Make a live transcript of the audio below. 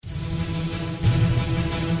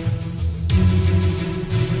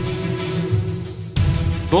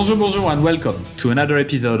Bonjour, bonjour, and welcome to another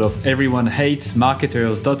episode of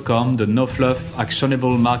EveryoneHatesMarketers.com, the no-fluff,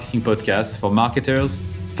 actionable marketing podcast for marketers,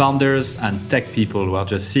 founders, and tech people who are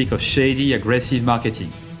just sick of shady, aggressive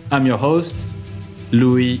marketing. I'm your host,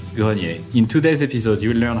 Louis Grenier. In today's episode,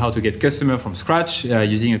 you will learn how to get customers from scratch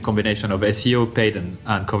using a combination of SEO, paid, and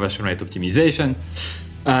conversion rate optimization.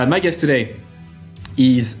 My guest today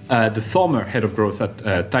is the former head of growth at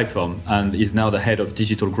Typeform and is now the head of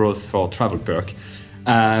digital growth for TravelPerk.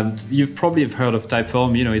 You've probably heard of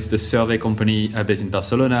Typeform. You know, it's the survey company based in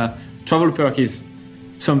Barcelona. TravelPerk is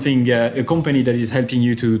something, a company that is helping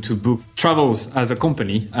you to book travels as a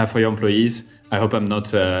company for your employees. I hope I'm not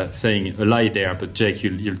saying a lie there, but Jake,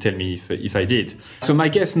 you'll tell me if I did. So my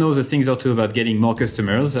guest knows a thing or two about getting more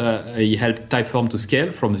customers. He helped Typeform to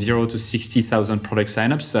scale from 0 to 60,000 product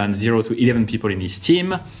signups and 0 to 11 people in his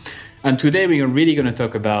team. And today we're really going to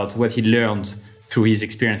talk about what he learned through his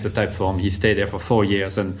experience at Typeform. He stayed there for 4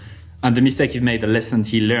 years and the mistake he made, the lessons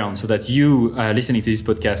he learned, so that you listening to this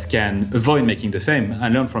podcast can avoid making the same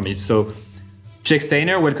and learn from it. So Jake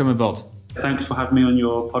Steiner, welcome aboard. Thanks for having me on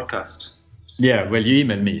your podcast. Yeah, well, you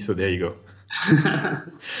emailed me, so there you go.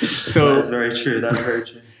 So that's very true.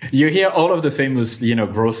 You hear all of the famous,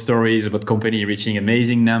 growth stories about company reaching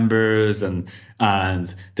amazing numbers and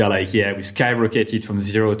they're like, yeah, we skyrocketed from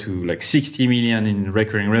 0 to like 60 million in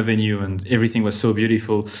recurring revenue and everything was so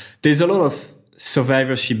beautiful. There's a lot of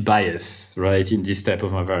survivorship bias, right? In this type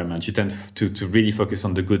of environment, you tend to really focus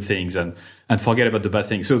on the good things and forget about the bad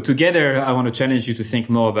things. So together, I want to challenge you to think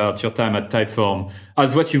more about your time at Typeform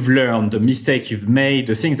as what you've learned, the mistake you've made,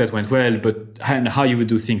 the things that went well, and how you would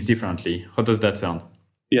do things differently. How does that sound?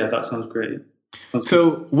 Yeah, that sounds great.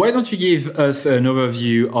 So why don't you give us an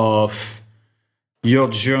overview of your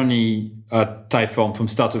journey at Typeform from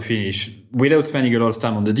start to finish, without spending a lot of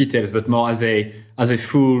time on the details, but more as a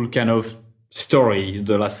full kind of story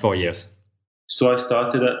the last 4 years? So I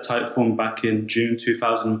started at Typeform back in June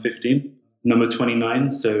 2015, number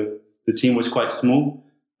 29. So the team was quite small.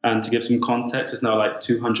 And to give some context, there's now like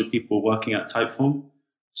 200 people working at Typeform.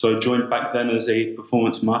 So I joined back then as a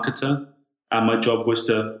performance marketer. And my job was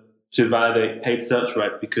to validate paid search,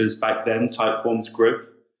 right? Because back then, Typeform's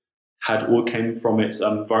growth had all came from its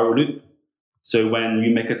viral loop. So when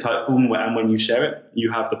you make a Typeform and when you share it,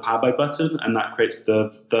 you have the Power By button, and that creates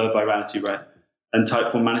the virality, right? And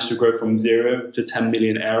Typeform managed to grow from 0 to 10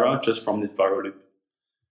 million ARR just from this viral loop.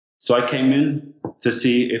 So I came in to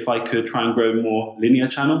see if I could try and grow more linear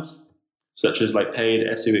channels, such as like paid,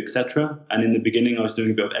 SEO, etc. And in the beginning, I was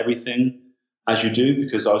doing a bit of everything, as you do,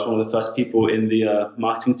 because I was one of the first people in the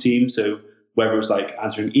marketing team. So whether it was like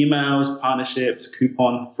answering emails, partnerships,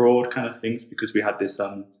 coupon, fraud kind of things, because we had this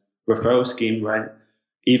referral scheme, right?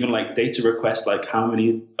 Even like data requests, like how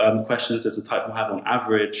many questions does a Typeform have on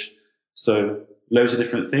average? So loads of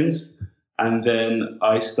different things. And then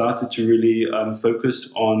I started to really focus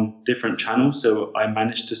on different channels. So I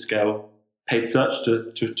managed to scale paid search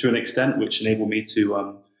to an extent, which enabled me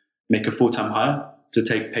to make a full-time hire to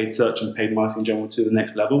take paid search and paid marketing in general to the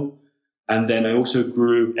next level. And then I also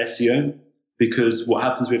grew SEO, because what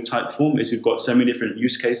happens with Typeform is we've got so many different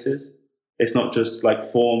use cases. It's not just like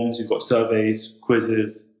forms, you've got surveys,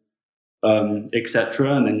 quizzes,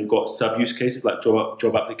 etc. And then you've got sub-use cases like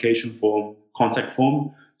job application form, contact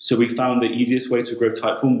form. So we found the easiest way to grow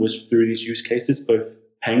Typeform was through these use cases, both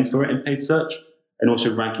paying for it in paid search and also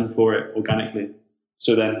ranking for it organically.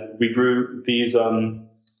 So then we grew these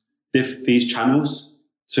channels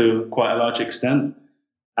to quite a large extent.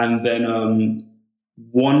 And then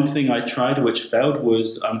one thing I tried which failed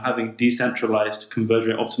was having decentralized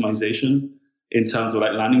conversion rate optimization in terms of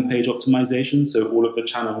like landing page optimization. So all of the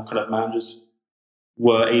channel kind of managers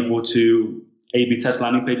were able to A/B test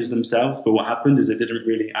landing pages themselves. But what happened is it didn't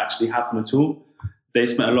really actually happen at all. They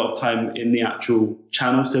spent a lot of time in the actual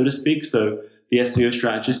channel, so to speak. So the SEO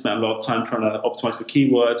strategist spent a lot of time trying to optimize for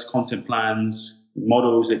keywords, content plans,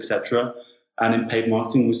 models, etc. And in paid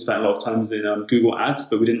marketing, we spent a lot of time in Google Ads,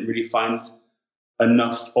 but we didn't really find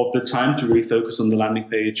enough of the time to really focus on the landing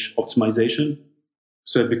page optimization.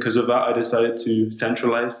 So because of that, I decided to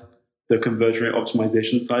centralize the conversion rate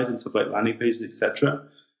optimization side into like landing pages, etc.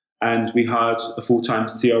 And we hired a full-time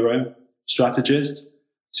CRO strategist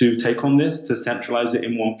to take on this, to centralize it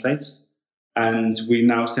in one place. And we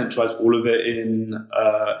now centralize all of it in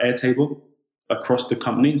Airtable across the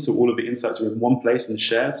company. So all of the insights are in one place and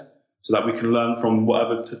shared, so that we can learn from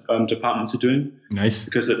whatever departments are doing. Nice.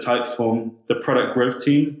 Because at Typeform, the product growth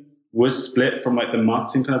team was split from like the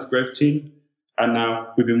marketing kind of growth team. And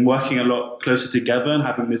now we've been working a lot closer together, and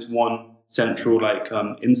having this one central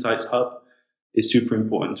insights hub is super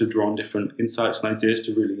important to draw on different insights and ideas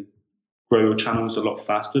to really grow your channels a lot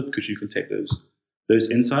faster because you can take those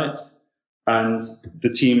insights. And the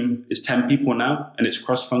team is 10 people now, and it's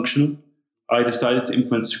cross-functional. I decided to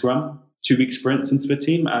implement Scrum, 2-week sprints into the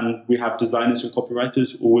team, and we have designers and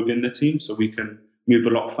copywriters all within the team, so we can move a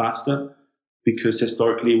lot faster. Because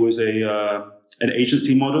historically it was an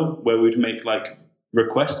agency model where we'd make like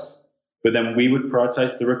requests, but then we would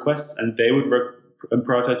prioritize the requests and they would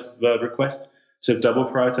prioritize the requests. So double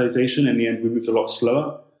prioritization. In the end, we moved a lot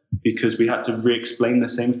slower because we had to re-explain the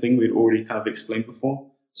same thing we'd already kind of explained before.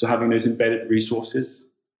 So having those embedded resources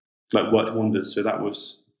like worked wonders. So that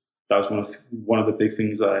was one of the big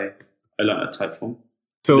things I learned at Typeform.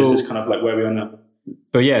 So this is kind of like where we are now.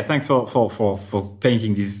 So yeah, thanks for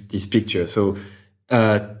painting this picture. So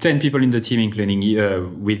 10 people in the team, including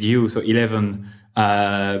with you. So 11,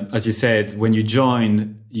 as you said, when you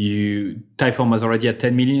joined, Typeform was already at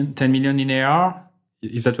 10 million in ARR.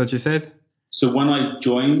 Is that what you said? So when I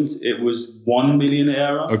joined, it was 1 million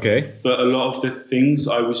ARR. Okay. But a lot of the things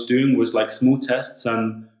I was doing was like small tests,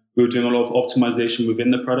 and we were doing a lot of optimization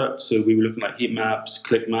within the product. So we were looking at heat maps,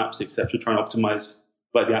 click maps, etc., trying to optimize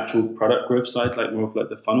like the actual product growth side, like more of like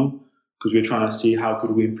the funnel, because we were trying to see how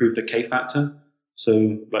could we improve the K factor.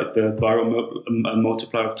 So like the viral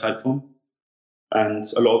multiplier of Typeform, and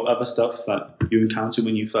a lot of other stuff that you encounter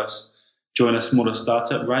when you first join a smaller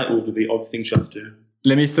startup, right? All the other things you have to do.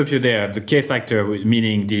 Let me stop you there. The K factor,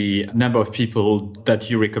 meaning the number of people that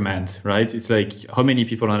you recommend, right? It's like how many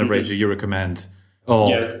people on average do you recommend? Or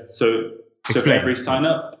yeah. So for every sign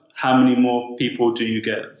up, how many more people do you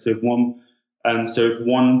get? So if one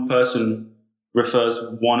person refers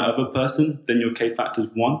one other person, then your K factor is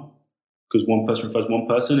 1, because one person refers one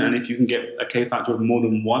person. And if you can get a K factor of more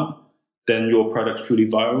than 1, then your product's truly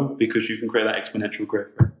viral because you can create that exponential growth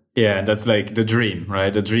rate. Yeah, that's like the dream,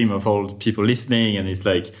 right? The dream of all people listening. And it's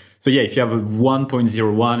like, so yeah, if you have a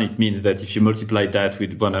 1.01, it means that if you multiply that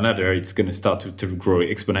with one another, it's going to start to grow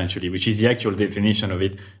exponentially, which is the actual definition of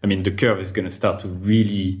it. I mean, the curve is going to start to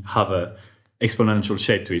really have a exponential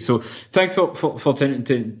shape to it. So thanks for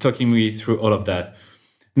talking me through all of that.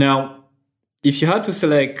 Now, if you had to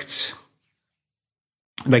select,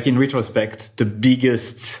 like in retrospect, the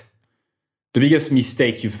biggest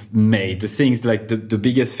mistake you've made, the things like the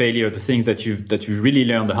biggest failure, the things that you really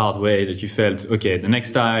learned the hard way, that you felt, okay, the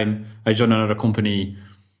next time I join another company,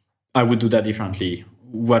 I would do that differently.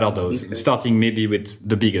 What are those? Okay. Starting maybe with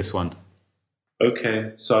the biggest one.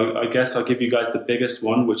 Okay, so I guess I'll give you guys the biggest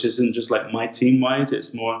one, which isn't just like my team-wide.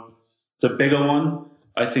 It's a bigger one.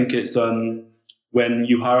 I think it's when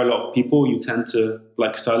you hire a lot of people, you tend to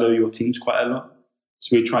like silo your teams quite a lot.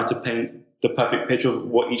 So we try to paint the perfect picture of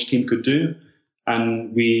what each team could do.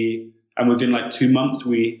 And within like 2 months,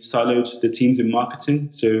 we siloed the teams in marketing.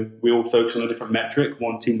 So we all focused on a different metric.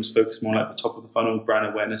 One team was focused more like the top of the funnel, brand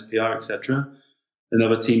awareness, PR, etc.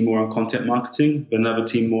 Another team more on content marketing, another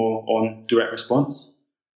team more on direct response.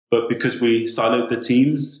 But because we siloed the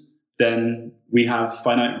teams, then we have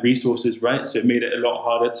finite resources, right? So it made it a lot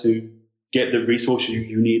harder to get the resources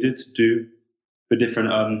you needed to do the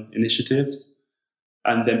different initiatives.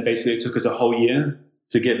 And then basically it took us a whole year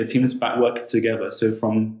to get the teams back working together. So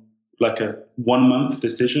from like a 1-month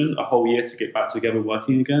decision, a whole year to get back together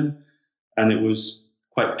working again. And it was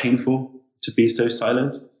quite painful to be so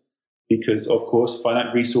siloed because, of course,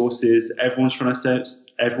 finite resources, everyone's trying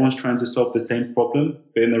to solve the same problem,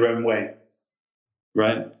 but in their own way,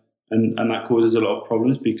 right? And that causes a lot of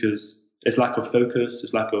problems because it's lack of focus,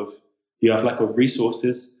 you have lack of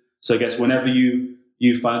resources. So I guess whenever you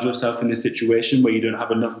find yourself in this situation where you don't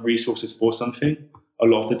have enough resources for something, a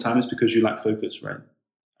lot of the time it's because you lack focus, right?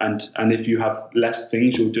 And if you have less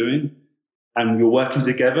things you're doing and you're working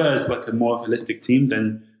together as like a more holistic team,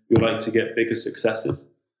 then you're likely to get bigger successes.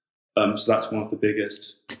 So that's one of the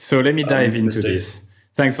biggest. So let me dive into this.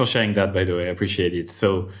 Thanks for sharing that, by the way. I appreciate it.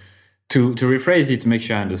 So to rephrase it, to make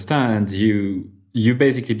sure I understand, you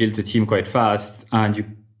basically built a team quite fast and you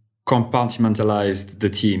compartmentalized the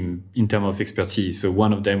team in terms of expertise. So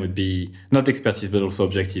one of them would be not expertise, but also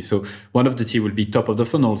objective. So one of the team would be top of the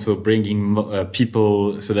funnel, so bringing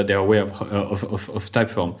people so that they're aware of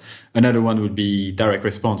Typeform. Another one would be direct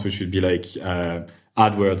response, which would be like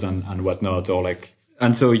AdWords and whatnot, or like.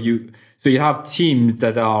 And so you have teams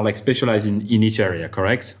that are like specialized in each area,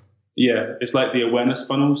 correct? Yeah, it's like the awareness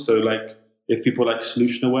funnel. So like if people are like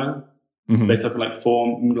solution aware. Mm-hmm. They type of like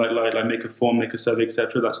form, like make a form, make a survey,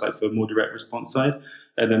 etc. That's like the more direct response side,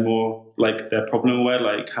 and then more like they're problem aware,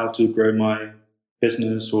 like how to grow my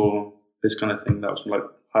business or this kind of thing. That was like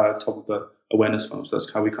higher top of the awareness funnel. So that's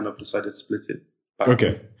how we kind of decided to split it.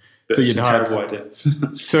 Okay, But So it's a terrible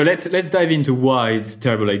idea. So let's dive into why it's a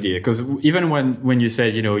terrible idea. Because even when you say,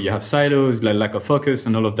 you have silos, like lack of focus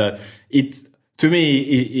and all of that, to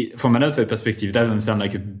me, from an outside perspective, it doesn't sound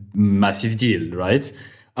like a massive deal, right?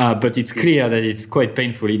 But it's clear that it's quite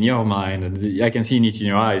painful in your mind, and I can see it in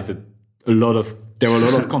your eyes that there were a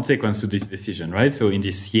lot of consequences to this decision, right? So in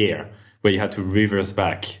this year where you had to reverse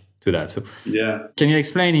back to that. So yeah. Can you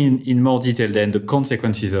explain in more detail then the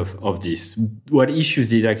consequences of this? What issues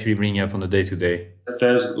did it actually bring up on the day-to-day?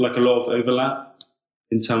 There's like a lot of overlap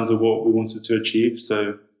in terms of what we wanted to achieve.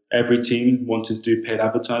 So every team wanted to do paid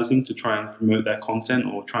advertising to try and promote their content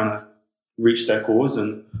or trying to reach their cause.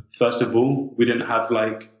 And first of all, we didn't have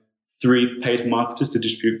like 3 paid marketers to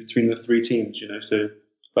distribute between the 3 teams, So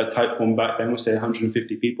like Typeform back then was say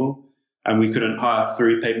 150 people, and we couldn't hire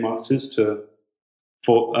 3 paid marketers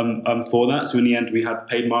for that. So in the end, we had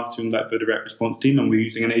paid marketing like the direct response team, and we were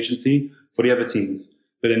using an agency for the other teams.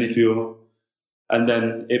 But then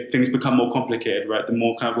if things become more complicated, right? The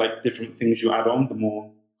more kind of like different things you add on, the more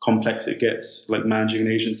complex it gets. Like managing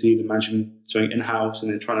an agency, managing something in-house, and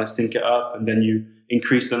then trying to sync it up, and then you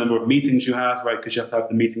increase the number of meetings you have, right? Because you have to have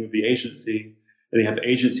the meeting with the agency, and you have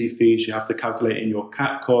agency fees. You have to calculate in your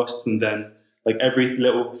CAC costs, and then like every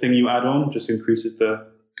little thing you add on just increases the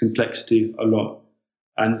complexity a lot.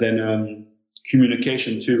 And then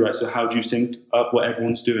communication too, right? So how do you sync up what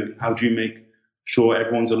everyone's doing? How do you make sure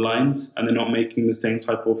everyone's aligned and they're not making the same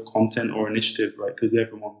type of content or initiative, right? Because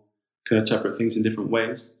everyone can interpret things in different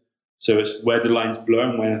ways. So it's where do lines blur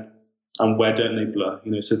and where don't they blur?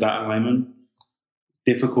 So that alignment,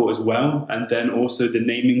 difficult as well. And then also the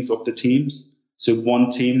namings of the teams. So one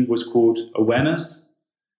team was called awareness,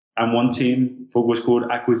 and one team was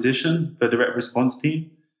called acquisition, the direct response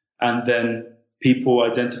team. And then people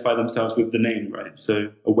identify themselves with the name, right?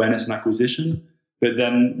 So awareness and acquisition. But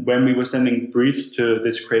then when we were sending briefs to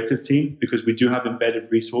this creative team, because we do have embedded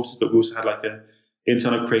resources, but we also had like an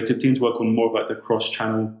internal creative team to work on more of like the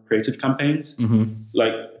cross-channel creative campaigns. Mm-hmm.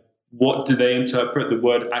 Like, what do they interpret the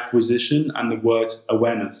word acquisition and the word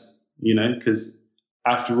awareness? Because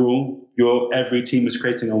after all, every team is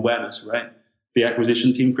creating awareness, right? The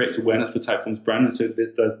acquisition team creates awareness for Typeform's brand, and so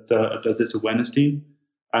does this awareness team.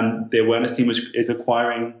 And the awareness team is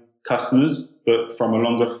acquiring customers, but from a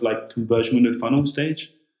longer like conversion window funnel stage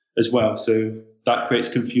as well. So that creates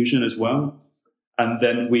confusion as well. And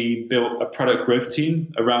then we built a product growth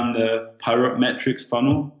team around the Pyro metrics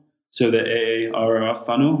funnel, so the AARR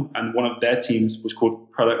funnel, and one of their teams was called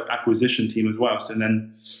product acquisition team as well. So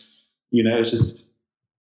then, it's just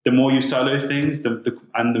the more you silo things,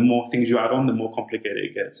 and the more things you add on, the more complicated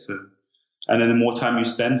it gets. So. And then the more time you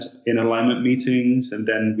spend in alignment meetings, and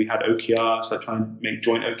then we had OKRs, like trying to make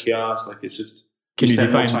joint OKRs, like it's just, can you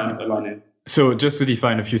define more time aligning. So just to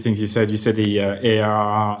define a few things you said the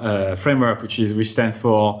ARR framework, which stands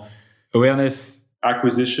for awareness,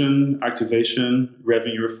 acquisition, activation,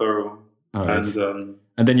 revenue referral. Right.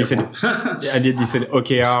 And then you said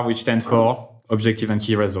OKR, which stands for objective and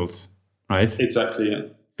key results, right? Exactly, yeah.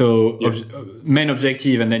 So main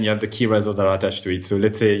objective, and then you have the key results that are attached to it. So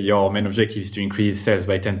let's say your main objective is to increase sales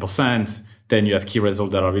by 10%. Then you have key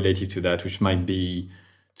results that are related to that, which might be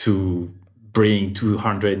to bring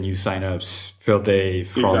 200 new signups per day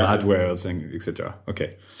from AdWords and etc.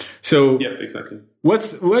 Okay. So yeah, exactly.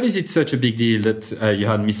 What is it such a big deal that you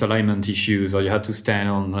had misalignment issues, or you had to stand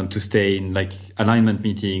on and to stay in like alignment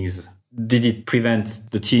meetings? Did it prevent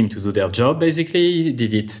the team to do their job basically?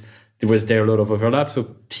 Was there a lot of overlap?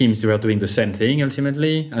 So teams were doing the same thing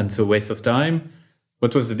ultimately, and so waste of time.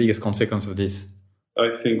 What was the biggest consequence of this?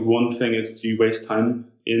 I think one thing is you waste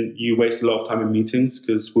a lot of time in meetings,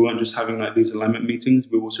 because we weren't just having like these alignment meetings.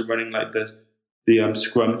 We were also running like the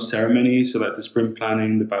Scrum ceremony, so like the sprint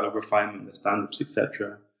planning, the backlog refinement, the stand-ups,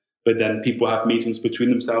 etc. But then people have meetings between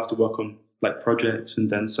themselves to work on like projects, and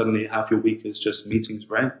then suddenly half your week is just meetings,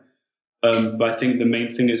 right? But I think the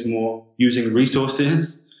main thing is more using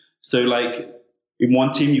resources. So like in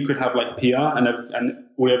one team, you could have like PR, and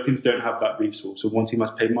all the other teams don't have that resource. So one team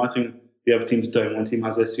has paid marketing, the other teams don't. One team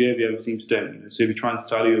has SEO, the other teams don't. So if you try and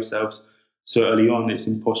silo yourselves so early on, it's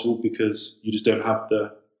impossible, because you just don't have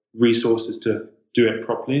the resources to do it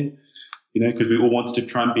properly. Because we all wanted to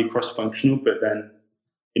try and be cross-functional, but then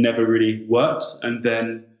it never really worked. And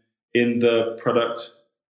then in the product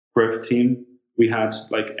growth team, we had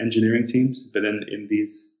like engineering teams, but then in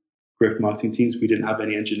these growth marketing teams, we didn't have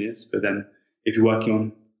any engineers. But then if you're working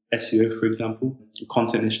on SEO, for example,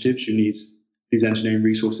 content initiatives, you need these engineering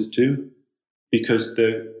resources too, because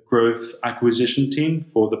the growth acquisition team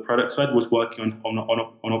for the product side was working on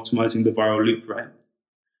optimizing the viral loop, right?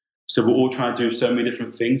 So we're all trying to do so many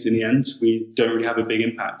different things. In the end, we don't really have a big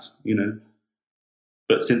impact,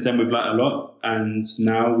 But since then, we've learned a lot. And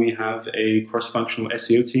now we have a cross-functional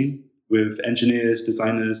SEO team with engineers,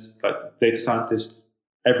 designers, like data scientists,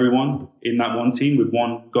 everyone in that one team with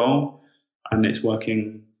one goal. And it's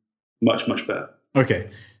working much, much better. Okay.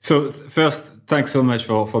 So first, thanks so much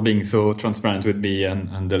for being so transparent with me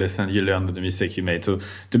and the lesson you learned, the mistake you made. So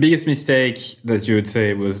the biggest mistake that you would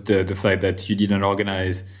say was the fact that you didn't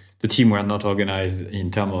organize, the team were not organized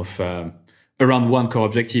in terms of around one core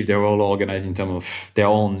objective. They were all organized in terms of their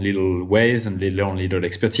own little ways and their own little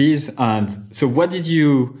expertise. And so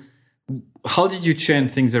how did you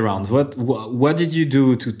change things around? What did you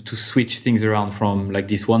do to switch things around from like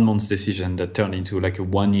this 1 month decision that turned into like a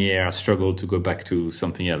 1 year struggle to go back to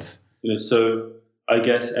something else? So I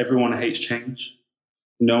guess everyone hates change.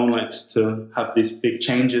 No one likes to have these big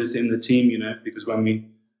changes in the team, because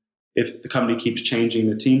if the company keeps changing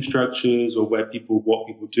the team structures or what people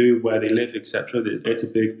do, where they live, etc., it's a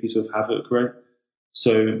big piece of havoc, right?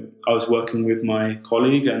 So I was working with my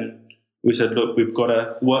colleague and we said, look, we've got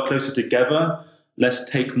to work closer together. Let's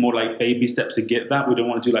take more like baby steps to get that. We don't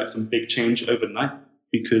want to do like some big change overnight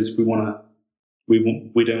because we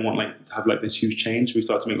don't want like to have like this huge change. We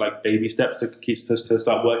start to make like baby steps to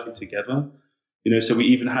start working together. So we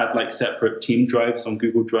even had like separate team drives on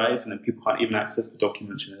Google Drive, and then people can't even access the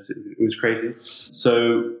documents. It was crazy.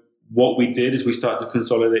 So what we did is we started to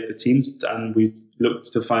consolidate the teams, and we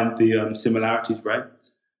looked to find the similarities, right?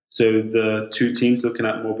 So the two teams looking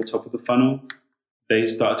at more of the top of the funnel, they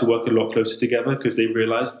started to work a lot closer together because they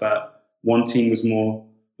realized that one team was more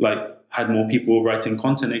like had more people writing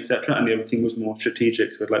content, etc., and the other team was more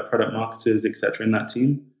strategic, with like product marketers, etc., in that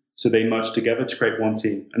team. So they merged together to create one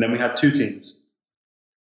team, and then we had two teams.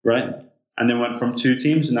 Right? And then went from two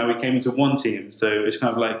teams and now we came into one team. So it's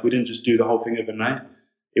kind of like we didn't just do the whole thing overnight.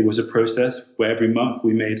 It was a process where every month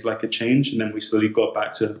we made like a change and then we slowly got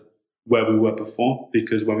back to where we were before,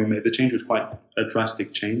 because when we made the change, it was quite a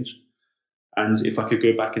drastic change. And if I could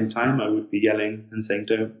go back in time, I would be yelling and saying,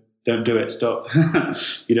 don't do it, stop.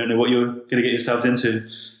 You don't know what you're going to get yourselves into.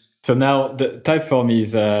 So now the Typeform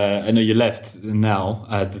is, I know you left now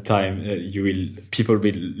at the time, people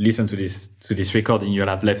will listen to this recording, you'll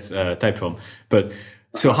have left Typeform. But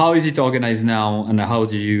so how is it organized now, and how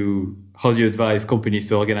do you advise companies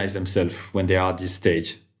to organize themselves when they are at this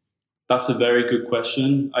stage? That's a very good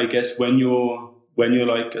question. I guess when you're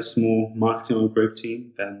like a small marketing or growth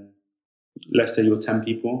team, then let's say you're 10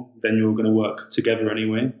 people, then you're going to work together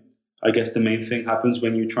anyway. I guess the main thing happens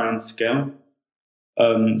when you try and scale.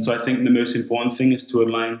 So I think the most important thing is to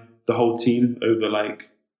align the whole team over like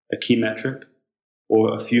a key metric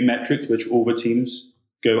or a few metrics which all the teams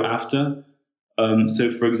go after. So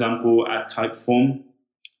for example, at Typeform,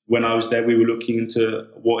 when I was there, we were looking into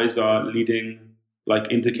what is our leading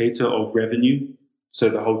like indicator of revenue. So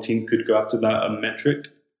the whole team could go after that metric.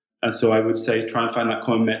 And so I would say try and find that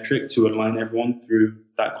common metric to align everyone through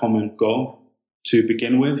that common goal to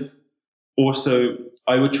begin with. Also,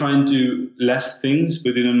 I would try and do less things,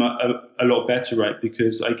 but do them a lot better, right?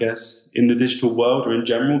 Because I guess in the digital world or in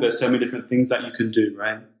general, there's so many different things that you can do,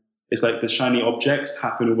 right? It's like the shiny objects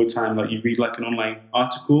happen all the time. Like you read like an online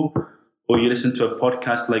article or you listen to a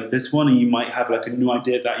podcast like this one and you might have like a new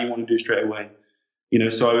idea that you want to do straight away.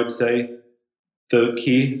 So I would say the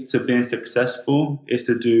key to being successful is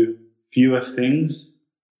to do fewer things,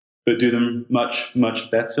 but do them much, much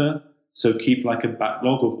better. So keep like a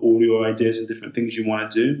backlog of all your ideas and different things you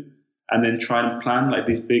want to do, and then try and plan like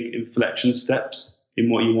these big inflection steps in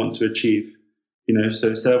what you want to achieve. So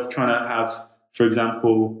instead of trying to have, for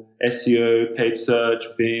example, SEO, paid search,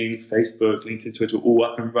 Bing, Facebook, LinkedIn, Twitter, all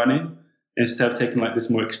up and running, instead of taking like this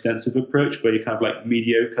more extensive approach where you're kind of like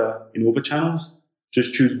mediocre in all the channels,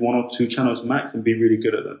 just choose one or two channels max and be really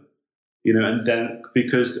good at them. And then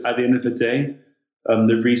because at the end of the day,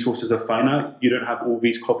 the resources are finite. You don't have all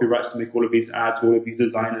these copyrights to make all of these ads, all of these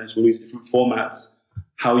designers, all these different formats.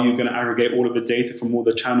 How are you going to aggregate all of the data from all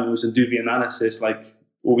the channels and do the analysis? Like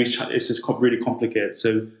all these, it's just really complicated.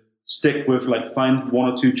 So stick with find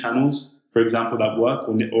one or two channels, for example, that work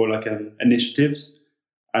or initiatives,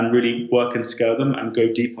 and really work and scale them and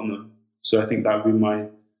go deep on them. So I think that would be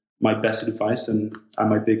my best advice and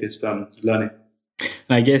my biggest learning. And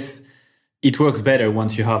I guess it works better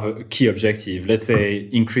once you have a key objective. Let's say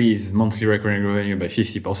increase monthly recurring revenue by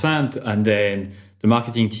 50%, and then the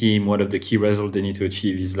marketing team, one of the key results they need to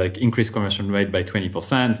achieve is like increase conversion rate by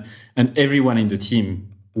 20%, and everyone in the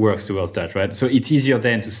team works towards that, right? So it's easier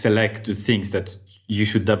then to select the things that you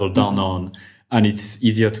should double down on, and it's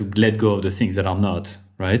easier to let go of the things that are not,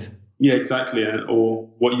 right? Yeah, exactly. Or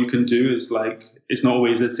what you can do is like, it's not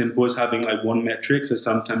always as simple as having like one metric. So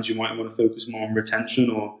sometimes you might want to focus more on retention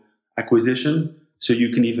or acquisition. So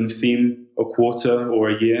you can even theme a quarter or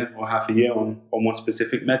a year or half a year on one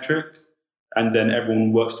specific metric. And then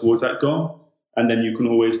everyone works towards that goal. And then you can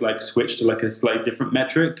always like switch to like a slightly different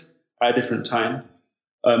metric at a different time.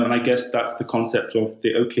 And I guess that's the concept of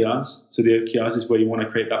the OKRs. So the OKRs is where you want to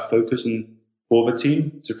create that focus and for the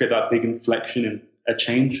team to create that big inflection in a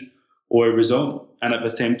change or a result. And at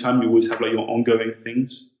the same time, you always have like your ongoing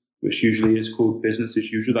things, which usually is called business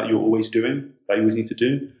as usual, that you're always doing, that you always need to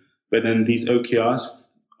do. But then these OKRs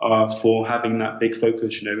are for having that big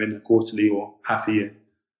focus, in a quarterly or half a year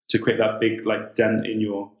to create that big like dent in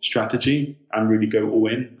your strategy and really go all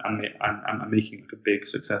in and making like a big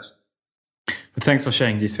success. But thanks for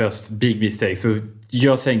sharing this first big mistake. So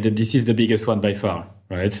you're saying that this is the biggest one by far,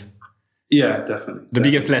 right? Yeah, definitely. The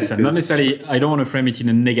biggest lesson. Not necessarily, I don't want to frame it in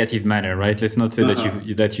a negative manner, right? Let's not say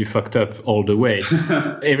that you fucked up all the way.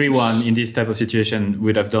 Everyone in this type of situation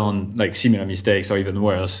would have done like similar mistakes or even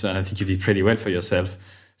worse. And I think you did pretty well for yourself.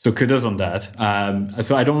 So kudos on that.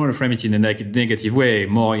 So I don't want to frame it in a negative way,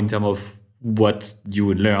 more in terms of what you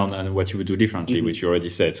would learn and what you would do differently, which you already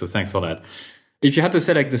said. So thanks for that. If you had to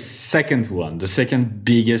say like the second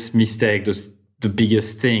biggest mistake, the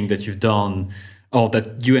biggest thing that you've done, or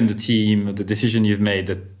that you and the team, the decision you've made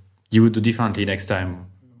that you would do differently next time,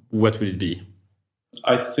 what would it be?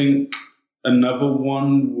 I think another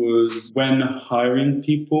one was when hiring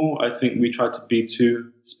people, I think we tried to be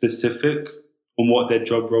too specific on what their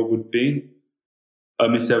job role would be,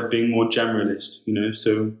 instead of being more generalist,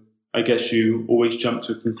 So I guess you always jump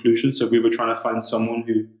to a conclusion. So we were trying to find someone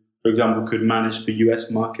who, for example, could manage the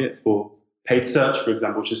US market for paid search, for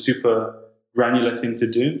example, which is a super granular thing to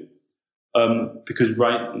do. Because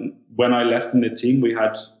when I left in the team, we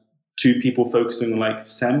had 2 people focusing on like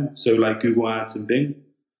SEM, so like Google Ads and Bing,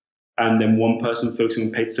 and then 1 person focusing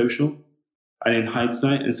on paid social. And in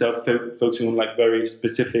hindsight, instead of focusing on like very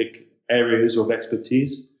specific areas of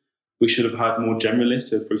expertise, we should have had more generalists.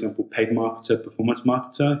 So for example, paid marketer, performance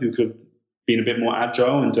marketer, who could have been a bit more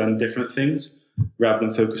agile and done different things rather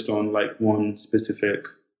than focused on like one specific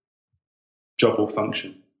job or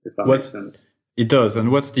function, if that makes sense. It does.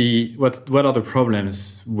 And what are the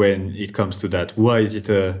problems when it comes to that? Why is it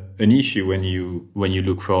an issue when you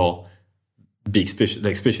look for big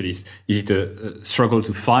specialists? Is it a struggle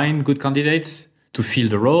to find good candidates to fill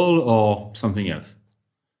the role or something else?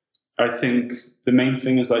 I think the main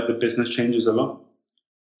thing is like the business changes a lot.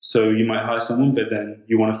 So you might hire someone, but then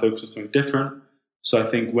you want to focus on something different. So I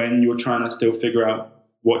think when you're trying to still figure out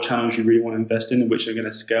what channels you really want to invest in and which are going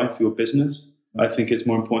to scale for your business, I think it's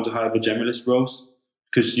more important to hire the generalist roles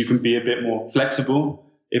because you can be a bit more flexible,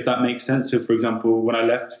 if that makes sense. So for example, when I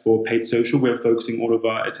left for paid social, we were focusing all of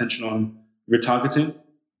our attention on retargeting.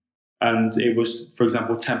 And it was, for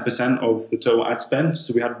example, 10% of the total ad spend.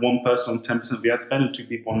 So we had 1 person on 10% of the ad spend and 2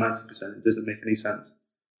 people on 90%. It doesn't make any sense,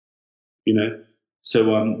 So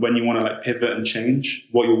when you want to like pivot and change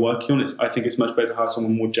what you're working on, I think it's much better to hire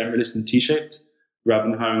someone more generalist and T-shaped rather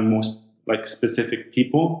than hiring more like specific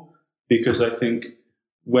people. Because I think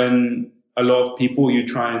when a lot of people, you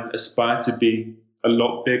try and aspire to be a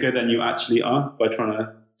lot bigger than you actually are by trying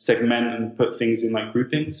to segment and put things in like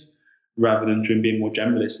groupings rather than being more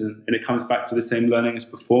generalist. And it comes back to the same learning as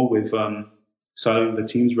before with starting the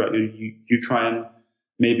teams, right? You try and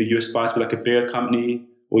maybe you aspire to be like a bigger company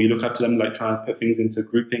or you look up to them, like trying to put things into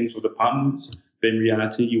groupings or departments. But in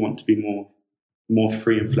reality, you want to be more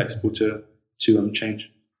free and flexible to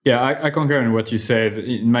change. Yeah, I concur in what you said.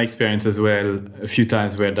 In my experience as well, a few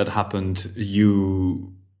times where that happened,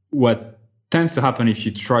 what tends to happen if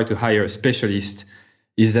you try to hire a specialist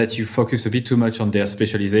is that you focus a bit too much on their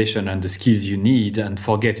specialization and the skills you need and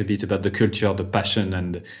forget a bit about the culture, the passion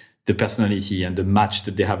and the personality and the match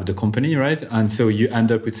that they have with the company, right? And so you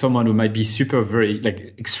end up with someone who might be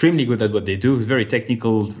extremely good at what they do, very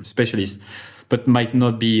technical specialist, but might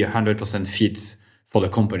not be 100% fit for the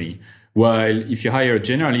company. While if you hire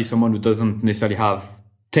generally someone who doesn't necessarily have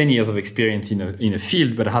 10 years of experience in a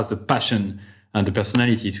field, but has the passion and the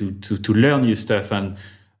personality to learn new stuff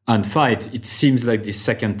and fight, it seems like the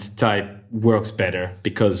second type works better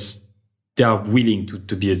because they are willing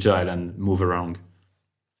to be agile and move around.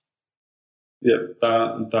 Yeah,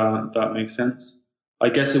 that makes sense. I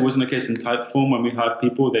guess it wasn't the case in Typeform when we hired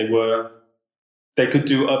people. They could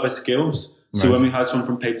do other skills. So when we hired someone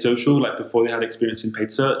from paid social, like before they had experience in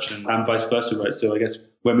paid search and vice versa, right? So I guess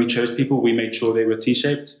when we chose people, we made sure they were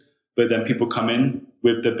T-shaped, but then people come in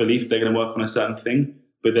with the belief they're going to work on a certain thing,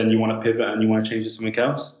 but then you want to pivot and you want to change to something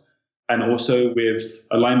else. And also with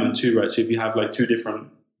alignment too, right? So if you have like 2 different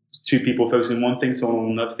two people focusing on one thing, someone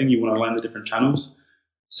on another thing. You want to align the different channels.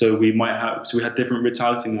 So we had different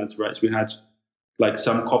retargeting ads, right? So we had like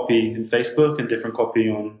some copy in Facebook and different copy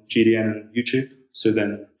on GDN and YouTube. So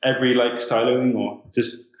then every like siloing or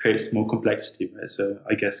just creates more complexity, right? So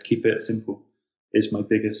I guess keep it simple is my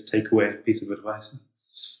biggest takeaway piece of advice.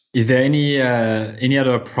 Is there any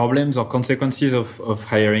other problems or consequences of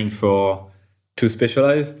hiring for too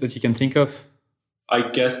specialized that you can think of? I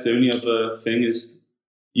guess the only other thing is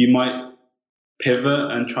you might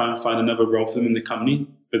pivot and try and find another role for them in the company,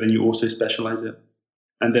 but then you also specialize it.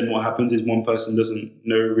 And then what happens is one person doesn't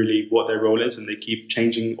know really what their role is and they keep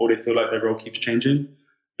changing, or they feel like their role keeps changing.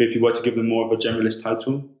 But if you were to give them more of a generalist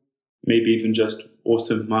title, maybe even just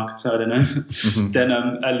awesome marketer, I don't know, then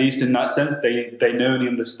at least in that sense, they know and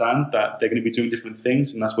understand that they're going to be doing different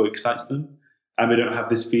things and that's what excites them. And we don't have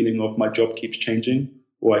this feeling of my job keeps changing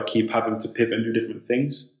or I keep having to pivot and do different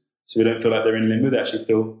things. So we don't feel like they're in limbo. They actually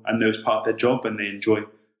feel and know it's part of their job and they enjoy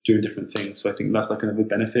doing different things. So I think that's like another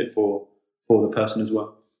benefit for the person as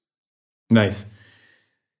well. Nice.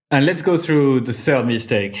 And let's go through the third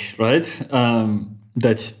mistake, right?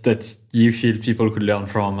 That you feel people could learn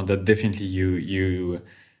from and that definitely you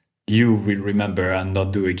will remember and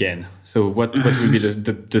not do again. So what will be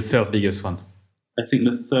the third biggest one? I think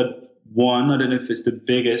the third one, I don't know if it's the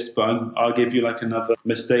biggest, but I'll give you like another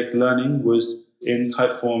mistake learning was in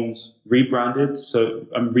Typeform's rebranded. So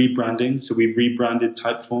I'm rebranding. So we rebranded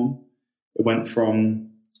Typeform. It went from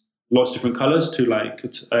lots of different colors to like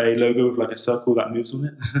a logo with like a circle that moves on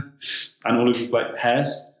it and all of these like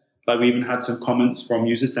hairs. Like we even had some comments from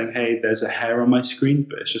users saying, hey, there's a hair on my screen,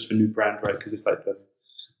 but it's just for new brand, right? Because it's like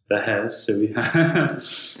the hairs. So we had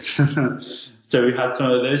so we had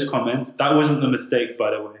some of those comments. That wasn't the mistake,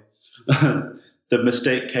 by the way. The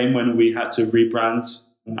mistake came when we had to rebrand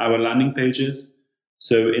our landing pages.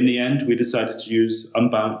 So in the end, we decided to use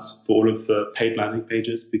Unbounce for all of the paid landing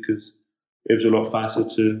pages because it was a lot faster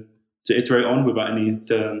to iterate on without any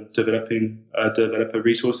developer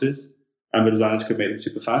resources, and the designers could make them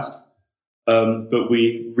super fast. But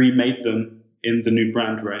we remade them in the new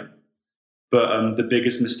brand, right? But the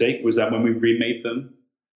biggest mistake was that when we remade them,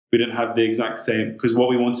 we didn't have the exact same, because what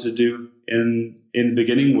we wanted to do in the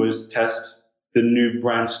beginning was test the new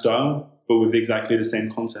brand style, but with exactly the same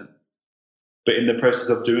content. But in the process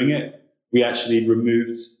of doing it, we actually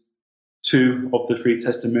removed 2 of the 3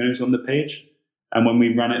 testimonials on the page. And when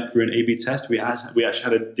we ran it through an A/B test, we actually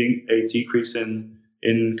had a decrease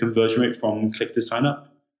in conversion rate from click to sign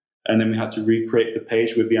up. And then we had to recreate the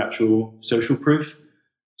page with the actual social proof.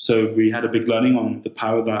 So we had a big learning on the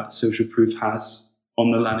power that social proof has on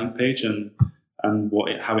the landing page and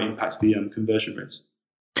how it impacts the conversion rates.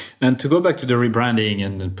 And to go back to the rebranding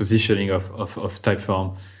and the positioning of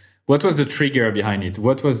Typeform, what was the trigger behind it?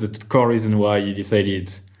 What was the core reason why you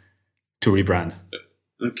decided to rebrand?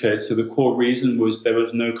 Okay, so the core reason was there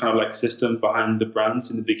was no kind of like system behind the brand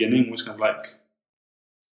in the beginning. It was kind of like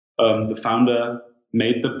the founder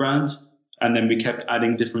made the brand and then we kept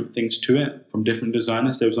adding different things to it from different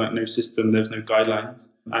designers. There was like no system, there was no guidelines.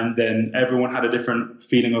 And then everyone had a different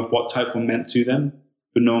feeling of what Typeform meant to them,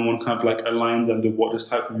 but no one kind of like aligned under what does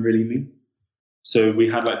Typeform really mean. So we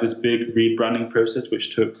had like this big rebranding process,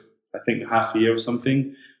 which took, I think, half a year or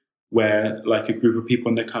something, where like a group of people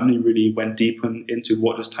in the company really went deep into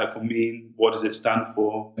what does Typeform mean, what does it stand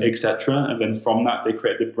for, etc. And then from that, they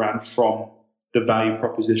created the brand from the value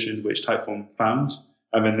proposition which Typeform found,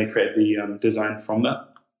 and then they created the design from that.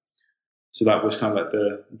 So that was kind of like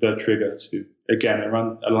the trigger to, again,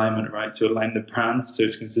 around alignment, right? To align the brand so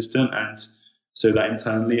it's consistent and so that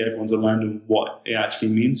internally everyone's aligned on what it actually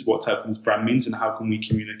means, what Typeform's brand means, and how can we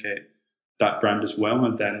communicate that brand as well.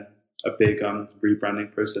 And then a big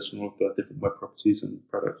rebranding process from all of the different web properties and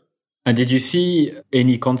products. And did you see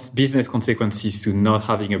any business consequences to not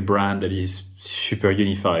having a brand that is super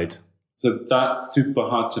unified? So that's super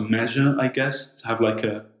hard to measure, I guess. To have like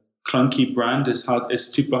a clunky brand is hard. It's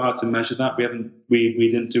super hard to measure that. We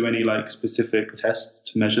didn't do any like specific tests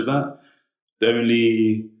to measure that. The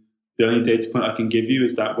only data point I can give you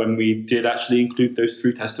is that when we did actually include those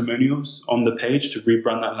 3 testimonials on the page to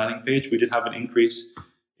rebrand that landing page, we did have an increase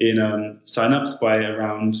in signups by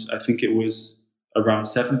around, I think it was around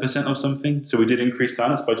 7% or something. So we did increase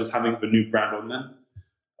signups by just having the new brand on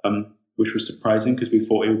there, which was surprising because we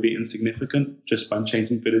thought it would be insignificant just by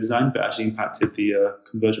changing the design, but actually impacted the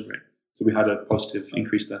conversion rate. So we had a positive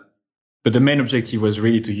increase there. But the main objective was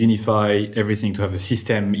really to unify everything, to have a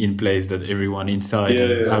system in place that everyone inside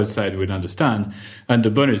and outside would understand. And the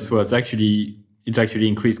bonus was actually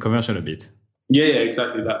increased conversion a bit. Yeah,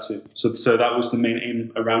 exactly that too. So that was the main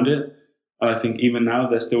aim around it. And I think even now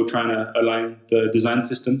they're still trying to align the design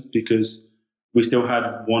systems, because we still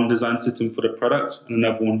had one design system for the product and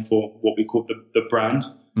another one for what we call the brand,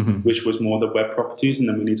 which was more the web properties. And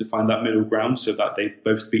then we need to find that middle ground so that they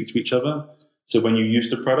both speak to each other. So when you use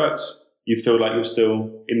the product, you feel like you're still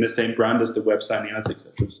in the same brand as the website and the ads,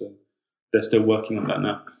 etc. So they're still working on that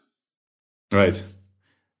now. Right.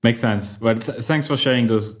 Makes sense. Well, thanks for sharing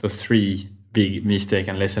those three big mistakes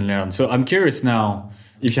and lesson learned. So I'm curious now,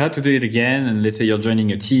 if you had to do it again, and let's say you're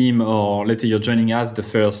joining a team, or let's say you're joining as the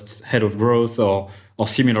first head of growth or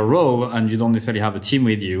similar role, and you don't necessarily have a team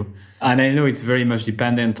with you. And I know it's very much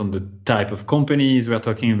dependent on the type of companies we're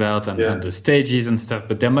talking about and the stages and stuff,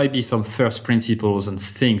 but there might be some first principles and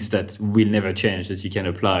things that will never change that you can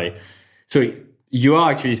apply. So you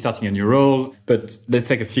are actually starting a new role, but let's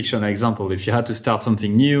take a fictional example. If you had to start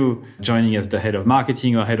something new, joining as the head of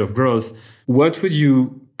marketing or head of growth, what would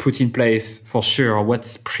you put in place for sure? Or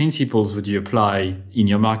what principles would you apply in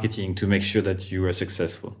your marketing to make sure that you are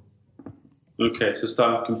successful? Okay, so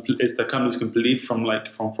is the company completely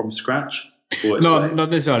from scratch? No,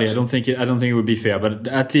 not necessarily. I don't think it would be fair, but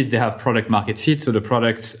at least they have product market fit. So the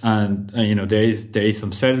product, and there is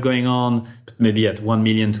some sales going on, maybe at 1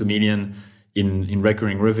 million, 2 million in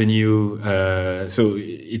recurring revenue. So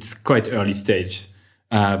it's quite early stage,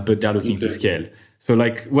 but they're looking to scale. So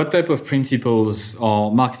what type of principles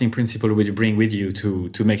or marketing principle would you bring with you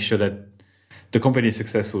to make sure that the company is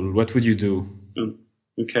successful? What would you do?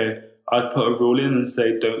 Okay. I'd put a rule in and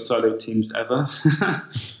say, don't silo teams ever.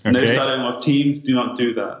 No siloing of teams. Do not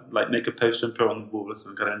do that. Make a poster and put it on the wall or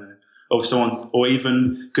something. I don't know. Or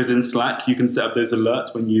even because in Slack, you can set up those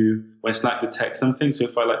alerts when Slack detects something. So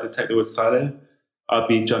if I detect the word silo, I'd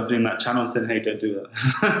be jumping in that channel and saying, hey, don't do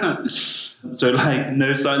that. So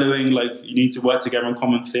no siloing, you need to work together on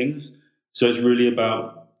common things. So it's really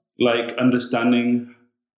about understanding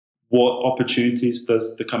what opportunities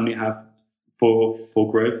does the company have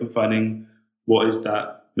for growth, and finding what is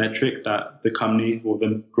that metric that the company or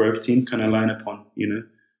the growth team can align upon,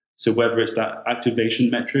 So whether it's that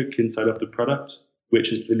activation metric inside of the product,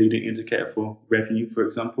 which is the leading indicator for revenue, for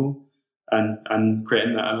example, and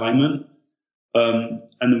creating that alignment. And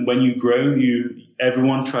then when you grow,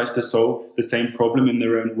 everyone tries to solve the same problem in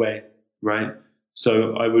their own way, right?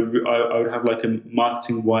 So I would have a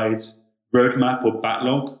marketing-wide roadmap or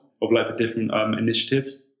backlog of the different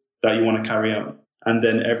initiatives that you want to carry out. And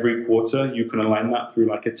then every quarter, you can align that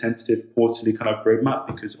through a tentative quarterly kind of roadmap,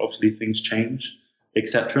 because obviously things change,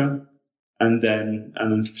 etc. And then,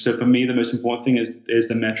 so for me, the most important thing is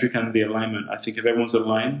the metric and the alignment. I think if everyone's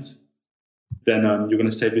aligned, then you're going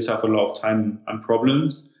to save yourself a lot of time and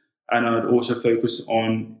problems. And I'd also focus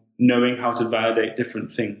on knowing how to validate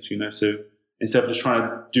different things, So instead of just trying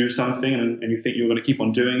to do something and you think you're going to keep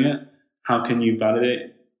on doing it, how can you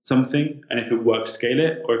validate something? And if it works, scale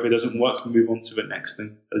it. Or if it doesn't work, move on to the next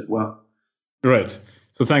thing as well. Right.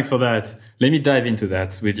 So thanks for that. Let me dive into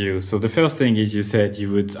that with you. So the first thing is, you said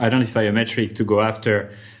you would identify a metric to go after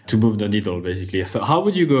to move the needle, basically. So how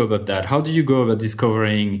would you go about that? How do you go about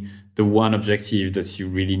discovering the one objective that you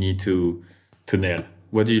really need to nail?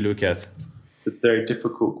 What do you look at? It's a very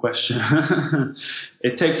difficult question.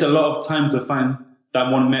 It takes a lot of time to find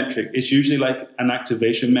that one metric. It's usually an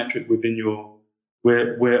activation metric within your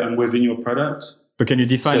within your product. So can you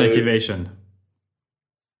define activation?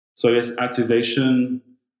 So yes, activation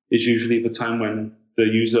is usually the time when the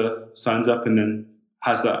user signs up and then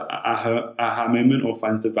has that aha moment or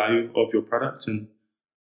finds the value of your product. And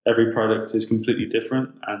every product is completely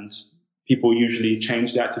different, and people usually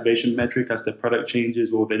change the activation metric as their product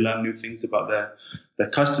changes, or they learn new things about their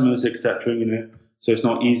customers, etc. So it's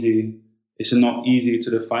not easy. It's not easy to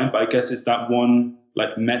define, but I guess it's that one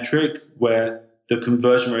metric where the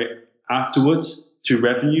conversion rate afterwards to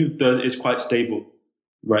revenue is quite stable,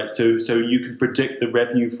 right? So you can predict the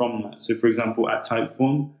revenue from that. So for example, at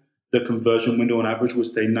Typeform, the conversion window on average will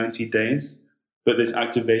stay 90 days, but this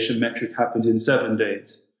activation metric happened in 7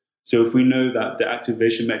 days. So if we know that the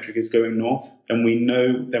activation metric is going north, then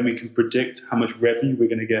we can predict how much revenue we're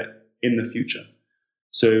going to get in the future.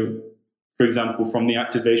 So for example, from the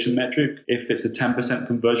activation metric, if it's a 10%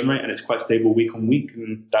 conversion rate and it's quite stable week on week,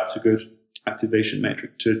 then that's a good activation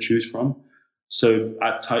metric to choose from. So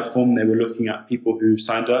at Typeform, they were looking at people who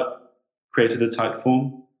signed up, created a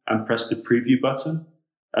Typeform, and pressed the preview button.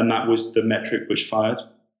 And that was the metric which fired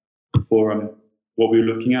for what we were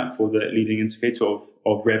looking at for the leading indicator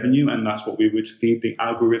of revenue. And that's what we would feed the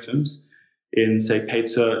algorithms in, say, paid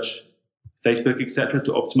search, Facebook, etc.,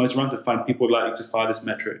 to optimize around, to find people likely to fire this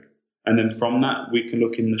metric. And then from that, we can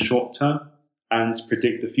look in the short term and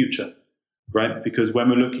predict the future, right? Because when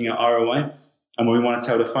we're looking at ROI, And when we want to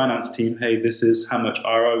tell the finance team, hey, this is how much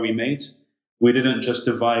ROI we made, we didn't just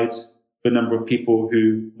divide the number of people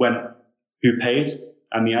who paid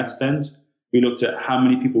and the ad spend. We looked at how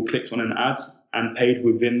many people clicked on an ad and paid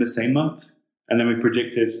within the same month. And then we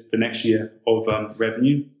predicted the next year of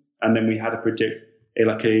revenue. And then we had to predict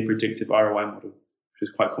a predictive ROI model, which is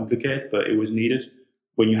quite complicated, but it was needed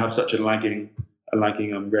when you have such a lagging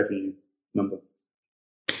revenue number.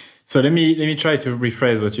 So let me try to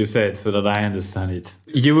rephrase what you said so that I understand it.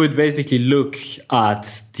 You would basically look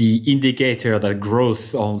at the indicator that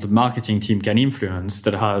growth or the marketing team can influence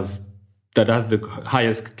that has the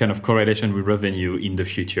highest kind of correlation with revenue in the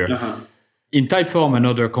future. Uh-huh. In Typeform and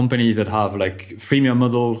other companies that have like freemium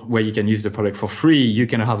model where you can use the product for free, you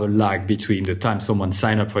can have a lag between the time someone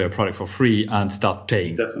sign up for your product for free and start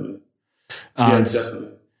paying. Definitely. And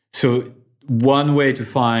definitely. So one way to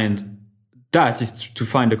find that is to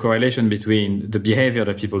find the correlation between the behavior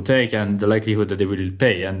that people take and the likelihood that they will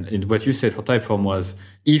pay. And what you said for Typeform was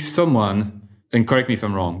if someone, and correct me if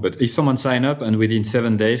I'm wrong, but if someone sign up and within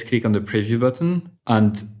 7 days click on the preview button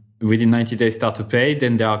and within 90 days start to pay,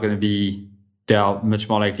 then they are much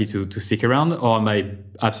more likely to stick around? Or am I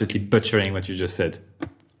absolutely butchering what you just said?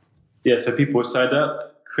 Yeah, so people signed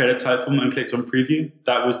up, created a Typeform and clicked on preview.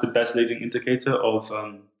 That was the best leading indicator of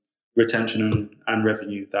retention and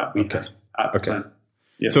revenue that we had at the time.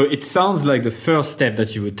 Yeah. So it sounds like the first step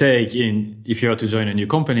that you would take if you were to join a new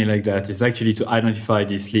company like that is actually to identify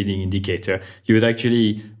this leading indicator. You would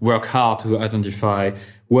actually work hard to identify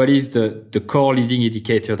what is the core leading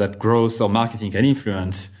indicator that growth or marketing can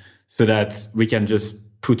influence so that we can just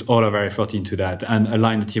put all of our effort into that and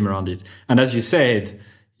align the team around it. And as you said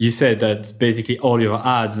that basically all your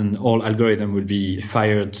ads and all algorithm will be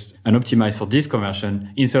fired and optimized for this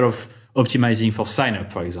conversion instead of optimizing for sign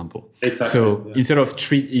up, for example. Exactly. So instead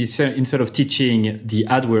of teaching the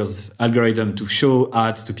AdWords algorithm to show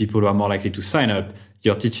ads to people who are more likely to sign up,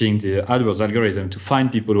 you're teaching the AdWords algorithm to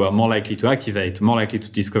find people who are more likely to activate, more likely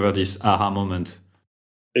to discover this aha moment.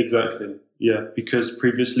 Exactly. Yeah. Because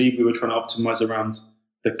previously we were trying to optimize around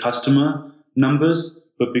the customer numbers,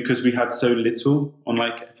 but because we had so little on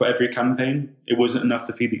for every campaign, it wasn't enough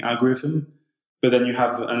to feed the algorithm. But then you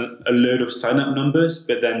have a load of sign-up numbers,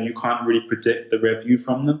 but then you can't really predict the revenue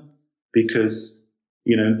from them because,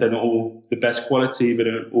 they're not all the best quality, they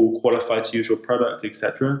don't all qualify to use your product,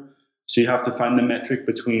 etc. So you have to find the metric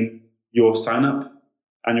between your sign-up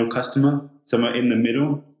and your customer, somewhere in the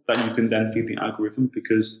middle that you can then feed the algorithm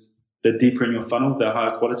because they're deeper in your funnel, they're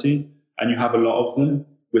higher quality, and you have a lot of them,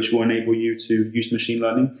 which will enable you to use machine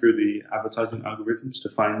learning through the advertising algorithms to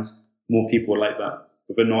find more people like that,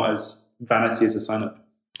 but they're not as vanity as a sign-up.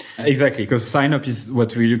 Exactly, because sign-up is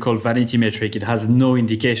what we call vanity metric. It has no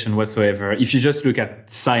indication whatsoever. If you just look at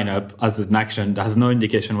sign-up as an action, it has no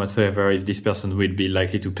indication whatsoever if this person will be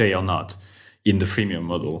likely to pay or not in the freemium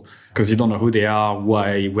model, because you don't know who they are,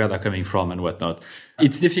 why, where they're coming from, and whatnot.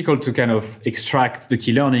 It's difficult to kind of extract the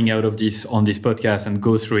key learning out of this on this podcast and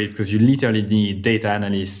go through it because you literally need data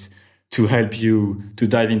analysts to help you to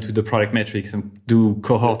dive into the product metrics and do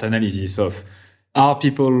cohort analysis of are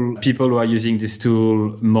people who are using this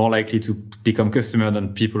tool more likely to become customer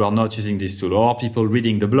than people who are not using this tool? Or are people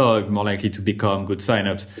reading the blog more likely to become good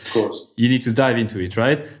signups? Of course. You need to dive into it,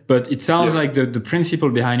 right? But it sounds like the principle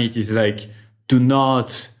behind it is do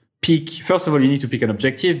not pick, first of all, you need to pick an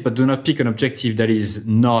objective, but do not pick an objective that is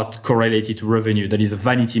not correlated to revenue, that is a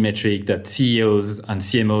vanity metric that CEOs and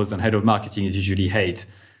CMOs and head of marketing usually hate.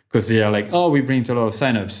 Because they are we bring a lot of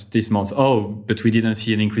signups this month. Oh, but we didn't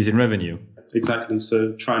see an increase in revenue. Exactly.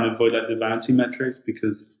 So try and avoid the vanity metrics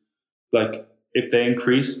because if they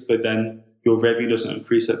increase, but then your revenue doesn't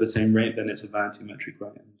increase at the same rate, then it's a vanity metric,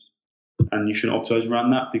 right? And you shouldn't optimize around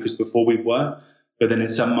that because before we were, but then in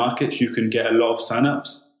some markets, you can get a lot of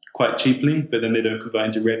signups quite cheaply, but then they don't convert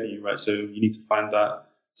into revenue, right? So you need to find that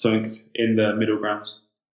something in the middle grounds.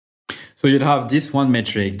 So you'd have this one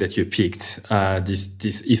metric that you picked, this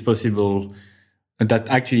if possible,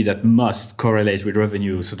 that must correlate with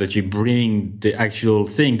revenue so that you bring the actual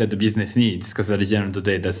thing that the business needs, because at the end of the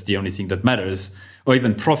day, that's the only thing that matters, or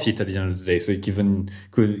even profit at the end of the day. So it even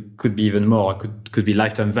could be even more, could be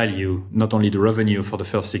lifetime value, not only the revenue for the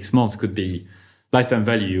first 6 months, could be lifetime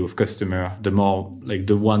value of customer, the more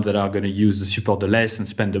the ones that are going to use the support the less and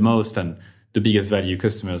spend the most and the biggest value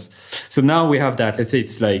customers. So now we have that. Let's say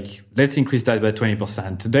it's let's increase that by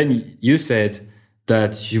 20%. Then you said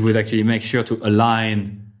that you would actually make sure to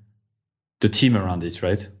align the team around it,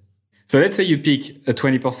 right? So let's say you pick a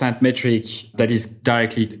 20% metric that is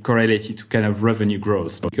directly correlated to kind of revenue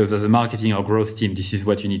growth, because as a marketing or growth team, this is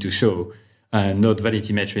what you need to show, not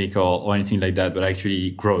vanity metric or anything like that, but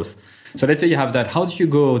actually growth. So let's say you have that. How do you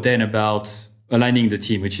go then about aligning the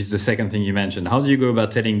team, which is the second thing you mentioned? How do you go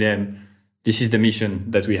about telling them, this is the mission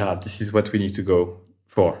that we have, this is what we need to go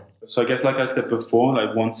for? So I guess, like I said before,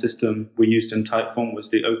 like one system we used in Typeform was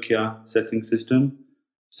the OKR setting system.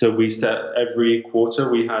 So we set every quarter,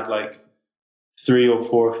 we had like 3 or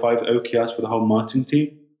 4 or 5 OKRs for the whole marketing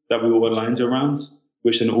team that we all aligned around,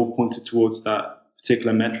 which then all pointed towards that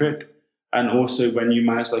particular metric. And also when you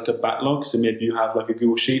manage like a backlog, so maybe you have like a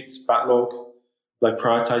Google Sheets backlog, like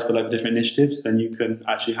prioritized by like different initiatives, then you can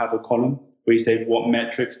actually have a column where you say what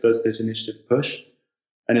metrics does this initiative push.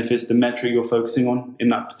 And if it's the metric you're focusing on in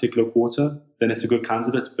that particular quarter, then it's a good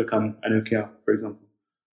candidate to become an OKR, for example.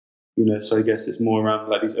 So I guess it's more around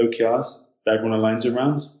like these OKRs that everyone aligns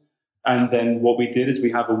around. And then what we did is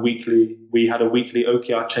we had a weekly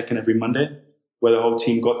OKR check-in every Monday where the whole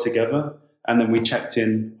team got together, and then we checked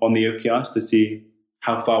in on the OKRs to see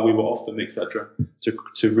how far we were off them, etc.,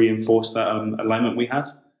 to reinforce that alignment we had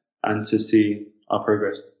and to see our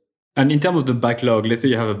progress. And in terms of the backlog, let's say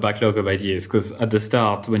you have a backlog of ideas, because at the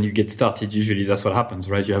start, when you get started, usually that's what happens,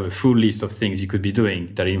 right? You have a full list of things you could be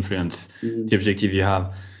doing that influence the objective you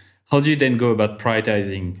have. How do you then go about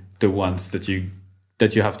prioritizing the ones that you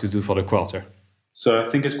have to do for the quarter? So I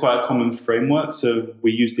think it's quite a common framework. So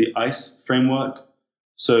we use the ICE framework.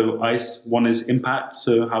 So ICE, 1 is impact.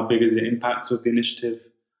 So how big is the impact of the initiative?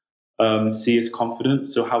 C is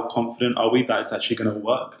confidence. So how confident are we that it's actually going to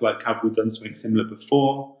work? Like, have we done something similar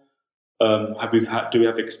before? Do we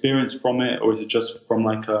have experience from it? Or is it just from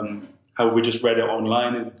like, have we just read it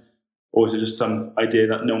online? Or is it just some idea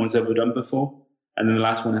that no one's ever done before? And then the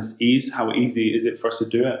last one is ease. How easy is it for us to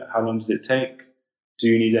do it? How long does it take? Do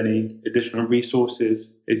you need any additional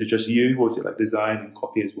resources? Is it just you, or is it like design and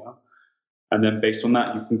copy as well? And then based on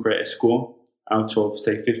that, you can create a score out of,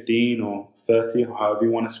 say, 15 or 30, or however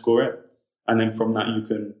you want to score it. And then from that,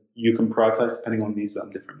 you can prioritize depending on these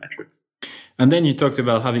different metrics. And then you talked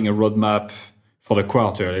about having a roadmap for the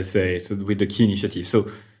quarter, let's say, so with the key initiatives.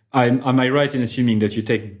 So am I right in assuming that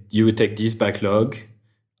you would take this backlog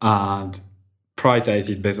and prioritize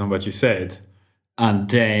it based on what you said, and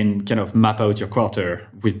then kind of map out your quarter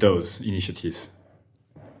with those initiatives?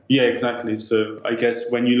 Yeah, exactly. So I guess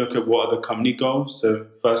when you look at what are the company goals, so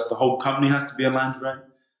first the whole company has to be aligned, right?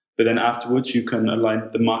 But then afterwards you can align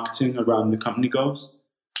the marketing around the company goals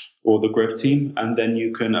or the growth team, and then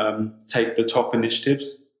you can take the top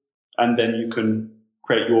initiatives, and then you can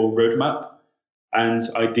create your roadmap. And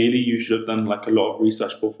ideally you should have done like a lot of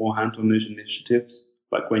research beforehand on those initiatives.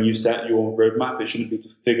 Like when you set your roadmap, it shouldn't be to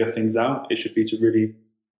figure things out. It should be to really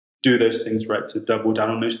do those things, right? To double down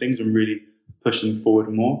on those things and really push them forward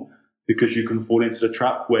more, because you can fall into the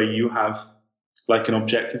trap where you have like an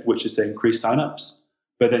objective, which is say increase signups,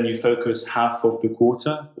 but then you focus half of the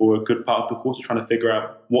quarter or a good part of the quarter trying to figure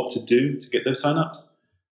out what to do to get those signups,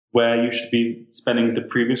 where you should be spending the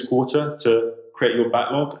previous quarter to create your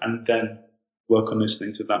backlog and then work on those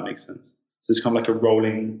things, if that makes sense. So it's kind of like a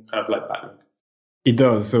rolling kind of like backlog. It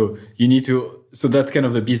does. So so that's kind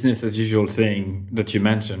of the business as usual thing that you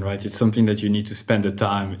mentioned, right? It's something that you need to spend the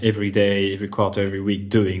time every day, every quarter, every week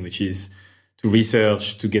doing, which is to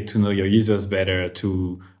research, to get to know your users better,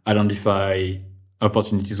 to identify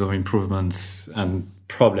opportunities of improvements and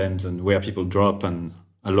problems and where people drop and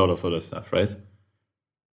a lot of other stuff, right?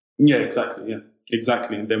 Yeah, exactly. Yeah,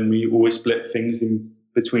 exactly. And then we always split things in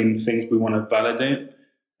between things we want to validate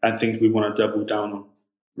and things we want to double down on.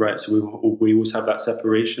 Right, so we always have that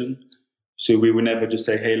separation. So we would never just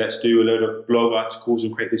say, hey, let's do a load of blog articles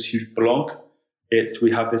and create this huge blog.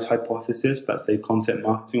 We have this hypothesis that, say, content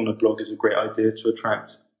marketing on a blog is a great idea to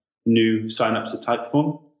attract new signups to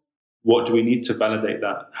Typeform. What do we need to validate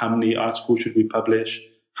that? How many articles should we publish?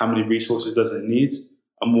 How many resources does it need?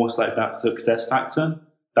 And what's like that success factor?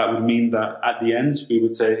 That would mean that at the end, we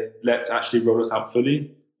would say, let's actually roll this out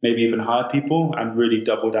fully, maybe even hire people and really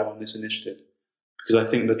double down on this initiative. Because I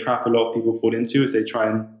think the trap a lot of people fall into is they try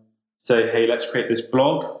and say, hey, let's create this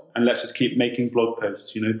blog and let's just keep making blog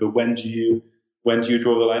posts, but when do you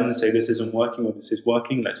draw the line and say this isn't working or this is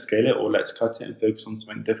working, let's scale it or let's cut it and focus on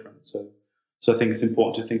something different. So I think it's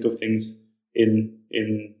important to think of things in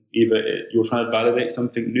either you're trying to validate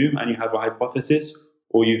something new and you have a hypothesis,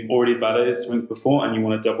 or you've already validated something before and you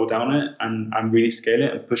want to double down it and really scale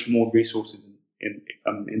it and push more resources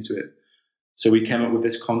into it. So we came up with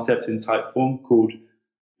this concept in Typeform called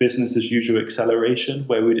business as usual acceleration,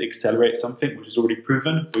 where we'd accelerate something which is already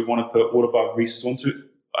proven. We want to put all of our resources onto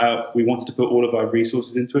it. We wanted to put all of our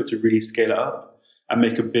resources into it to really scale it up and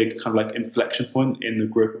make a big kind of like inflection point in the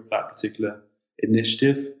growth of that particular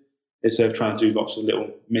initiative, instead of trying to do lots of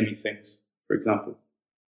little mini things, for example.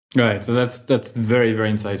 Right. So that's very,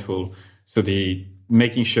 very insightful. So the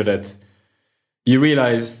making sure that you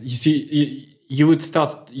realize, you see,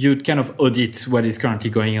 you'd kind of audit what is currently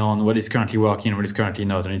going on, what is currently working, what is currently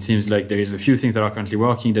not. And it seems like there is a few things that are currently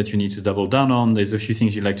working that you need to double down on. There's a few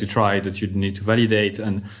things you'd like to try that you need to validate.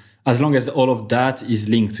 And as long as all of that is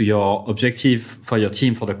linked to your objective for your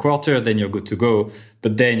team for the quarter, then you're good to go.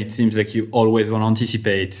 But then it seems like you always want to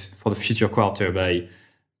anticipate for the future quarter by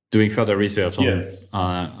doing further research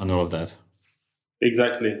on all of that.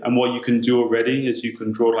 Exactly. And what you can do already is you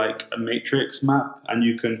can draw like a matrix map, and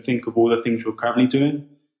you can think of all the things you're currently doing,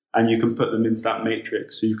 and you can put them into that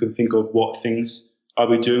matrix. So you can think of what things are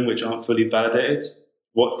we doing which aren't fully validated,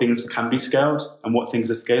 what things can be scaled, and what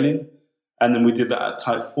things are scaling. And then we did that at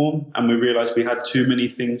Typeform, and we realized we had too many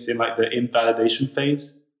things in like the invalidation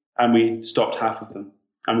phase, and we stopped half of them,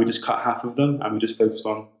 and we just cut half of them, and we just focused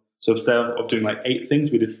on. So instead of doing like 8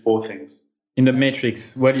 things, we did 4 things. In the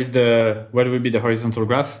matrix, what would be the horizontal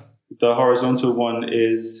graph? The horizontal one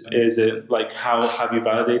is it like how have you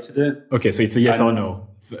validated it? Okay, so it's a yes or no.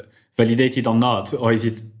 Validated or not, or is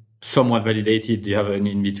it somewhat validated? Do you have an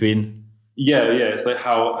in between? Yeah. It's like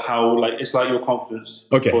how like it's like your confidence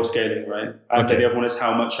for scaling, right? And then the other one is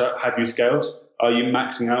how much have you scaled? Are you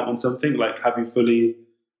maxing out on something? Like have you fully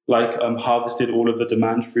harvested all of the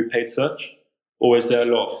demand through paid search? Or is there a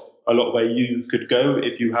lot where you could go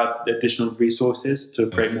if you had additional resources to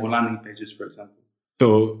create more landing pages, for example?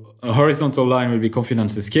 So a horizontal line would be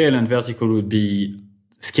confidence to scale, and vertical would be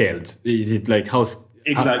scaled. Is it like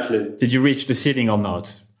exactly? Did you reach the ceiling or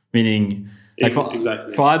not? Meaning, like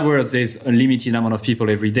exactly. For AdWords, there's a limited amount of people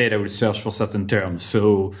every day that will search for certain terms.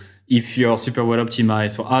 So if you're super well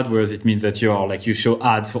optimized for AdWords, it means that you show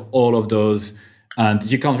ads for all of those, and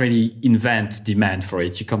you can't really invent demand for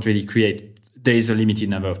it. You can't really create. There is a limited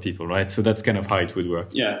number of people, right? So that's kind of how it would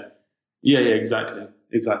work. Yeah, exactly.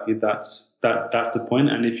 That's the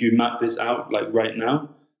point. And if you map this out like right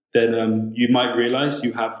now, then you might realize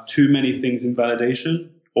you have too many things in validation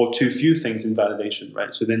or too few things in validation,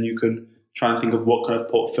 right? So then you can try and think of what kind of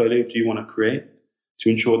portfolio do you want to create to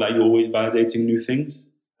ensure that you're always validating new things,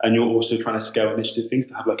 and you're also trying to scale initiative things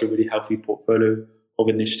to have like a really healthy portfolio of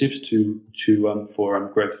initiatives for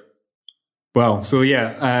growth. Wow. So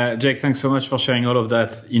Jake, thanks so much for sharing all of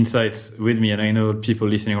that insight with me. And I know people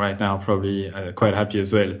listening right now are probably quite happy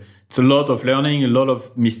as well. It's a lot of learning, a lot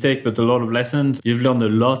of mistakes, but a lot of lessons. You've learned a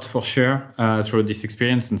lot for sure through this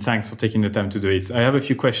experience. And thanks for taking the time to do it. I have a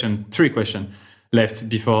 3 questions left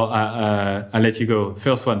before I let you go.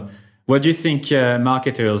 First one, what do you think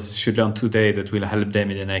marketers should learn today that will help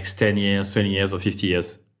them in the next 10 years, 20 years, or 50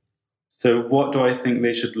 years? So what do I think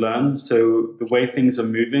they should learn? So the way things are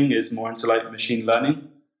moving is more into like machine learning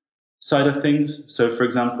side of things. So for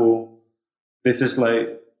example, this is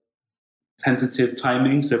like tentative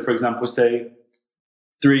timing. So for example, say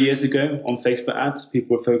 3 years ago on Facebook ads,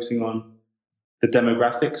 people were focusing on the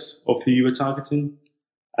demographics of who you were targeting.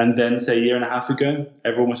 And then say a year and a half ago,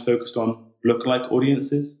 everyone was focused on lookalike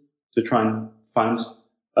audiences to try and find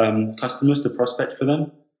customers to prospect for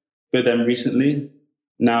them. But then recently,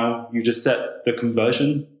 now you just set the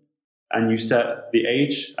conversion and you set the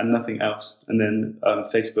age and nothing else. And then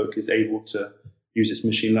Facebook is able to use its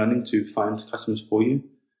machine learning to find customers for you.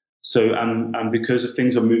 So, and because of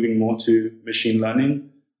things are moving more to machine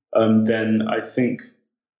learning, then I think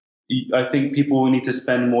people will need to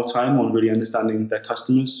spend more time on really understanding their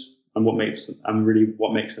customers and what makes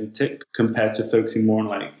them tick, compared to focusing more on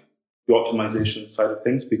like the optimization side of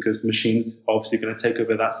things, because machines are obviously going to take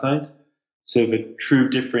over that side. So the true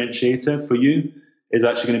differentiator for you is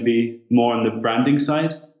actually going to be more on the branding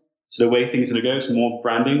side. So the way things are going to go is more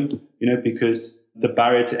branding, because the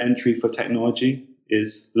barrier to entry for technology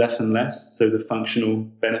is less and less. So the functional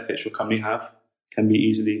benefits your company have can be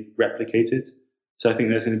easily replicated. So I think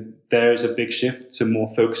there is a big shift to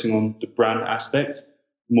more focusing on the brand aspect,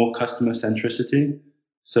 more customer centricity.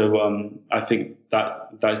 So I think that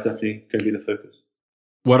is definitely going to be the focus.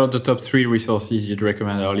 What are the top 3 resources you'd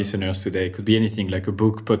recommend our listeners today? It could be anything, like a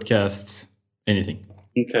book, podcast, anything.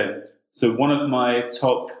 Okay. So one of my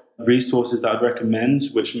top resources that I'd recommend,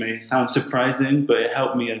 which may sound surprising, but it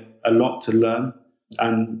helped me a lot to learn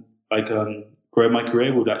and grow my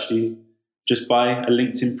career, would actually just buy a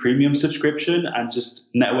LinkedIn premium subscription and just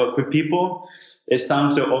network with people. It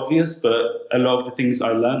sounds so obvious, but a lot of the things I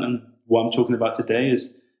learned and what I'm talking about today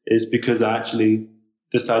is because I actually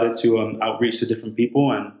decided to outreach to different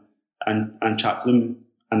people and chat to them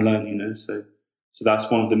and learn, So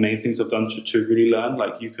that's one of the main things I've done to really learn.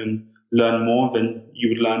 Like you can learn more than you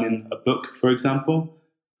would learn in a book, for example,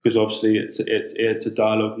 because obviously it's a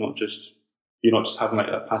dialogue, you're not just having like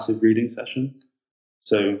a passive reading session.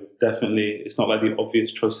 So definitely, it's not like the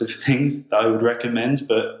obvious choice of things that I would recommend,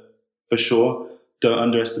 but for sure, don't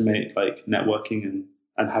underestimate like networking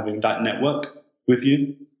and having that network with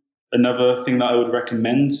you. Another thing that I would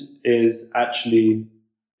recommend is actually,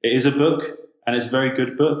 it is a book, and it's a very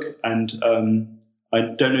good book. And I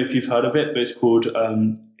don't know if you've heard of it, but it's called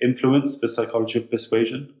Influence, The Psychology of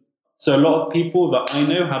Persuasion. So a lot of people that I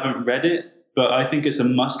know haven't read it, but I think it's a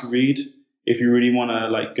must read if you really want to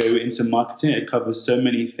like go into marketing. It covers so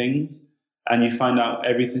many things, and you find out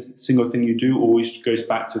every single thing you do always goes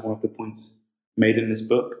back to one of the points made in this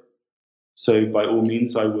book. So by all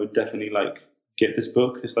means, I would definitely like get this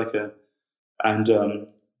book. It's like read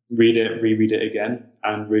it, reread it again,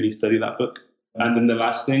 and really study that book. And then the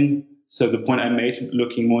last thing, so the point I made,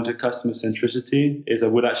 looking more into customer centricity, is I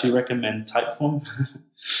would actually recommend Typeform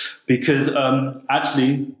because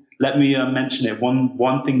actually, let me mention it.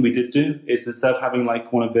 One thing we did do is, instead of having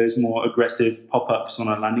like one of those more aggressive pop-ups on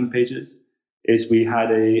our landing pages, is we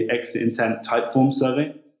had a exit intent Typeform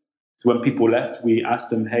survey. So when people left, we asked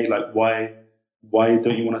them, hey, like, why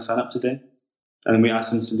don't you want to sign up today? And then we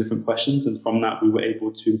asked them some different questions. And from that, we were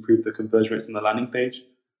able to improve the conversion rates on the landing page.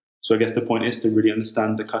 So I guess the point is to really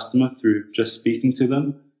understand the customer through just speaking to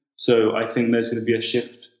them. So I think there's going to be a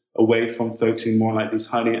shift away from focusing more on like these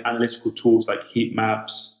highly analytical tools like heat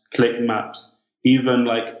maps, click maps, even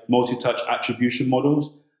like multi-touch attribution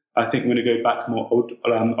models. I think we're going to go back more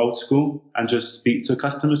old school and just speak to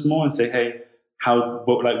customers more and say, hey,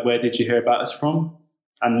 where did you hear about us from?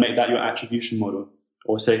 And make that your attribution model.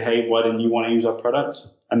 Or say, hey, why didn't you want to use our products?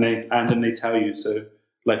 And then they tell you. So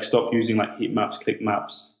like, stop using like heat maps, click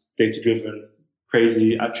maps, data-driven,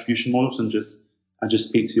 crazy attribution models, and just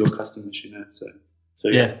speak to your customers, you know. So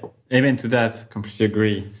yeah, amen to that. Completely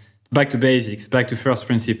agree. Back to basics, back to first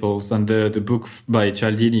principles. And the book by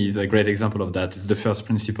Cialdini is a great example of that. It's the first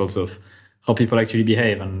principles of how people actually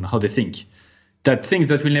behave and how they think. That things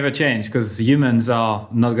that will never change, because humans are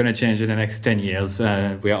not going to change in the next 10 years.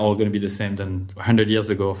 We are all going to be the same than 100 years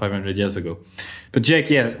ago or 500 years ago. But Jake,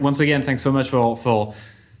 yeah, once again, thanks so much for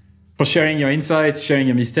sharing your insights, sharing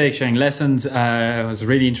your mistakes, sharing lessons. It was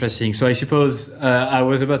really interesting. So I suppose I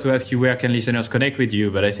was about to ask you, where can listeners connect with you?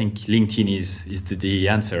 But I think LinkedIn is the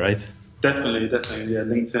answer, right? Definitely. Yeah,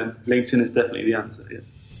 LinkedIn is definitely the answer, yeah.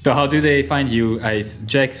 So how do they find you? It's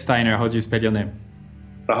Jake Steiner. How do you spell your name?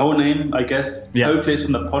 The whole name, I guess. Yeah. Hopefully it's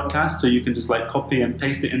from the podcast, so you can just like copy and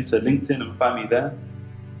paste it into LinkedIn and find me there.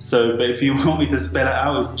 So, but if you want me to spell it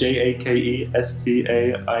out, it's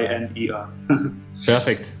JAKESTAINER.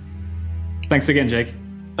 Perfect. Thanks again, Jake.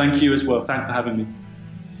 Thank you as well. Thanks for having me.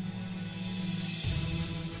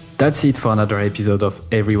 That's it for another episode of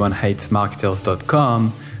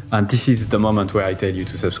EveryoneHatesMarketers.com. And this is the moment where I tell you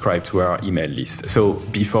to subscribe to our email list. So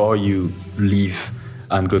before you leave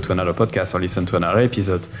and go to another podcast or listen to another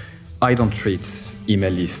episode, I don't treat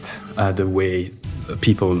email list the way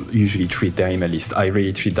people usually treat their email list. I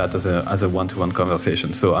really treat that as a one-to-one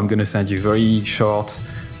conversation. So I'm going to send you very short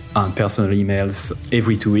and personal emails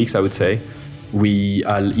every 2 weeks, I would say.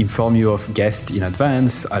 I'll inform you of guests in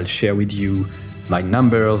advance. I'll share with you my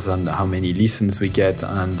numbers and how many listens we get.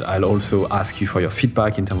 And I'll also ask you for your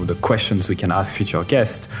feedback in terms of the questions we can ask future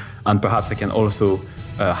guests. And perhaps I can also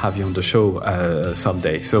have you on the show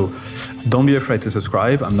someday. So don't be afraid to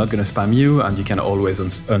subscribe. I'm not going to spam you, and you can always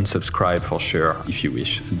unsubscribe for sure if you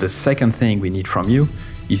wish. The second thing we need from you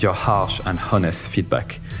is your harsh and honest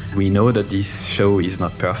feedback. We know that this show is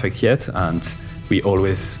not perfect yet, and we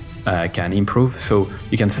always can improve. So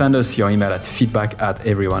you can send us your email at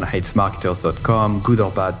feedback@everyonehatesmarketers.com. Good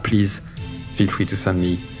or bad, please feel free to send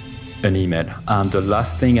me an email. And the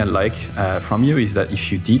last thing I'd like from you is that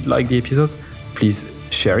if you did like the episode, please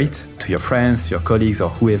share it to your friends, your colleagues, or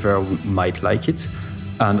whoever might like it.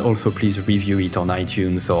 And also please review it on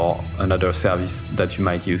iTunes or another service that you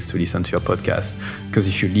might use to listen to your podcast. Because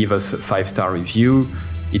if you leave us a 5-star review,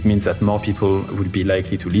 it means that more people will be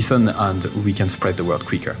likely to listen and we can spread the word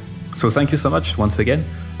quicker. So thank you so much once again,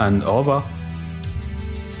 and au revoir.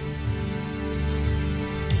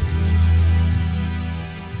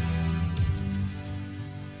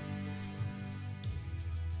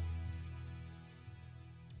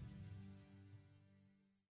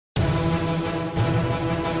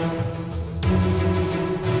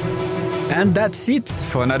 And that's it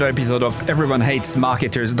for another episode of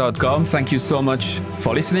EveryoneHatesMarketers.com. Thank you so much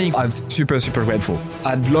for listening. I'm super grateful.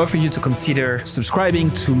 I'd love for you to consider subscribing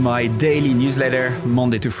to my daily newsletter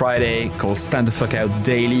Monday to Friday called Stand the Fuck Out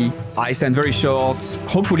Daily. I send very short,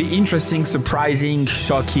 hopefully interesting, surprising,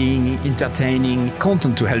 shocking, entertaining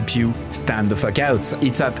content to help you stand the fuck out.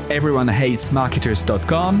 It's at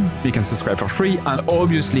everyonehatesmarketers.com. You can subscribe for free and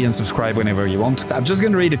obviously unsubscribe whenever you want. I'm just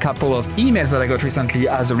going to read a couple of emails that I got recently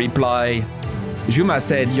as a reply. Juma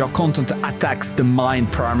said, your content attacks the mind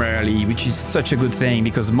primarily, which is such a good thing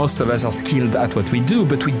because most of us are skilled at what we do,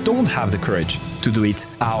 but we don't have the courage to do it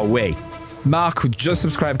our way. Mark, who just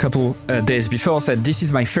subscribed a couple days before, said, this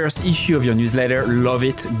is my first issue of your newsletter. Love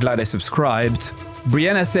it. Glad I subscribed.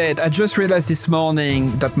 Brianna said, I just realized this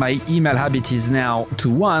morning that my email habit is now to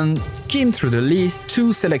 1, skim through the list,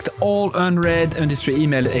 2, select all unread industry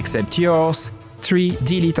email except yours, 3,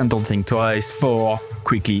 delete and don't think twice, 4,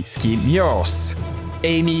 quickly skim yours.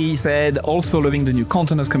 Amy said, also loving the new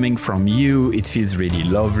content that's coming from you. It feels really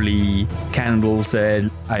lovely. Campbell said,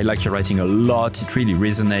 I like your writing a lot. It really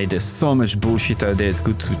resonates. There's so much bullshit out there. It's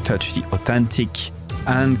good to touch the authentic.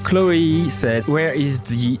 And Chloe said, where is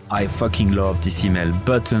the I fucking love this email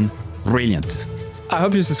button? Brilliant. I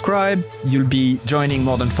hope you subscribe. You'll be joining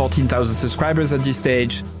more than 14,000 subscribers at this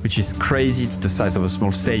stage, which is crazy. It's the size of a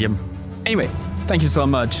small stadium. Anyway, thank you so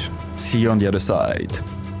much. See you on the other side.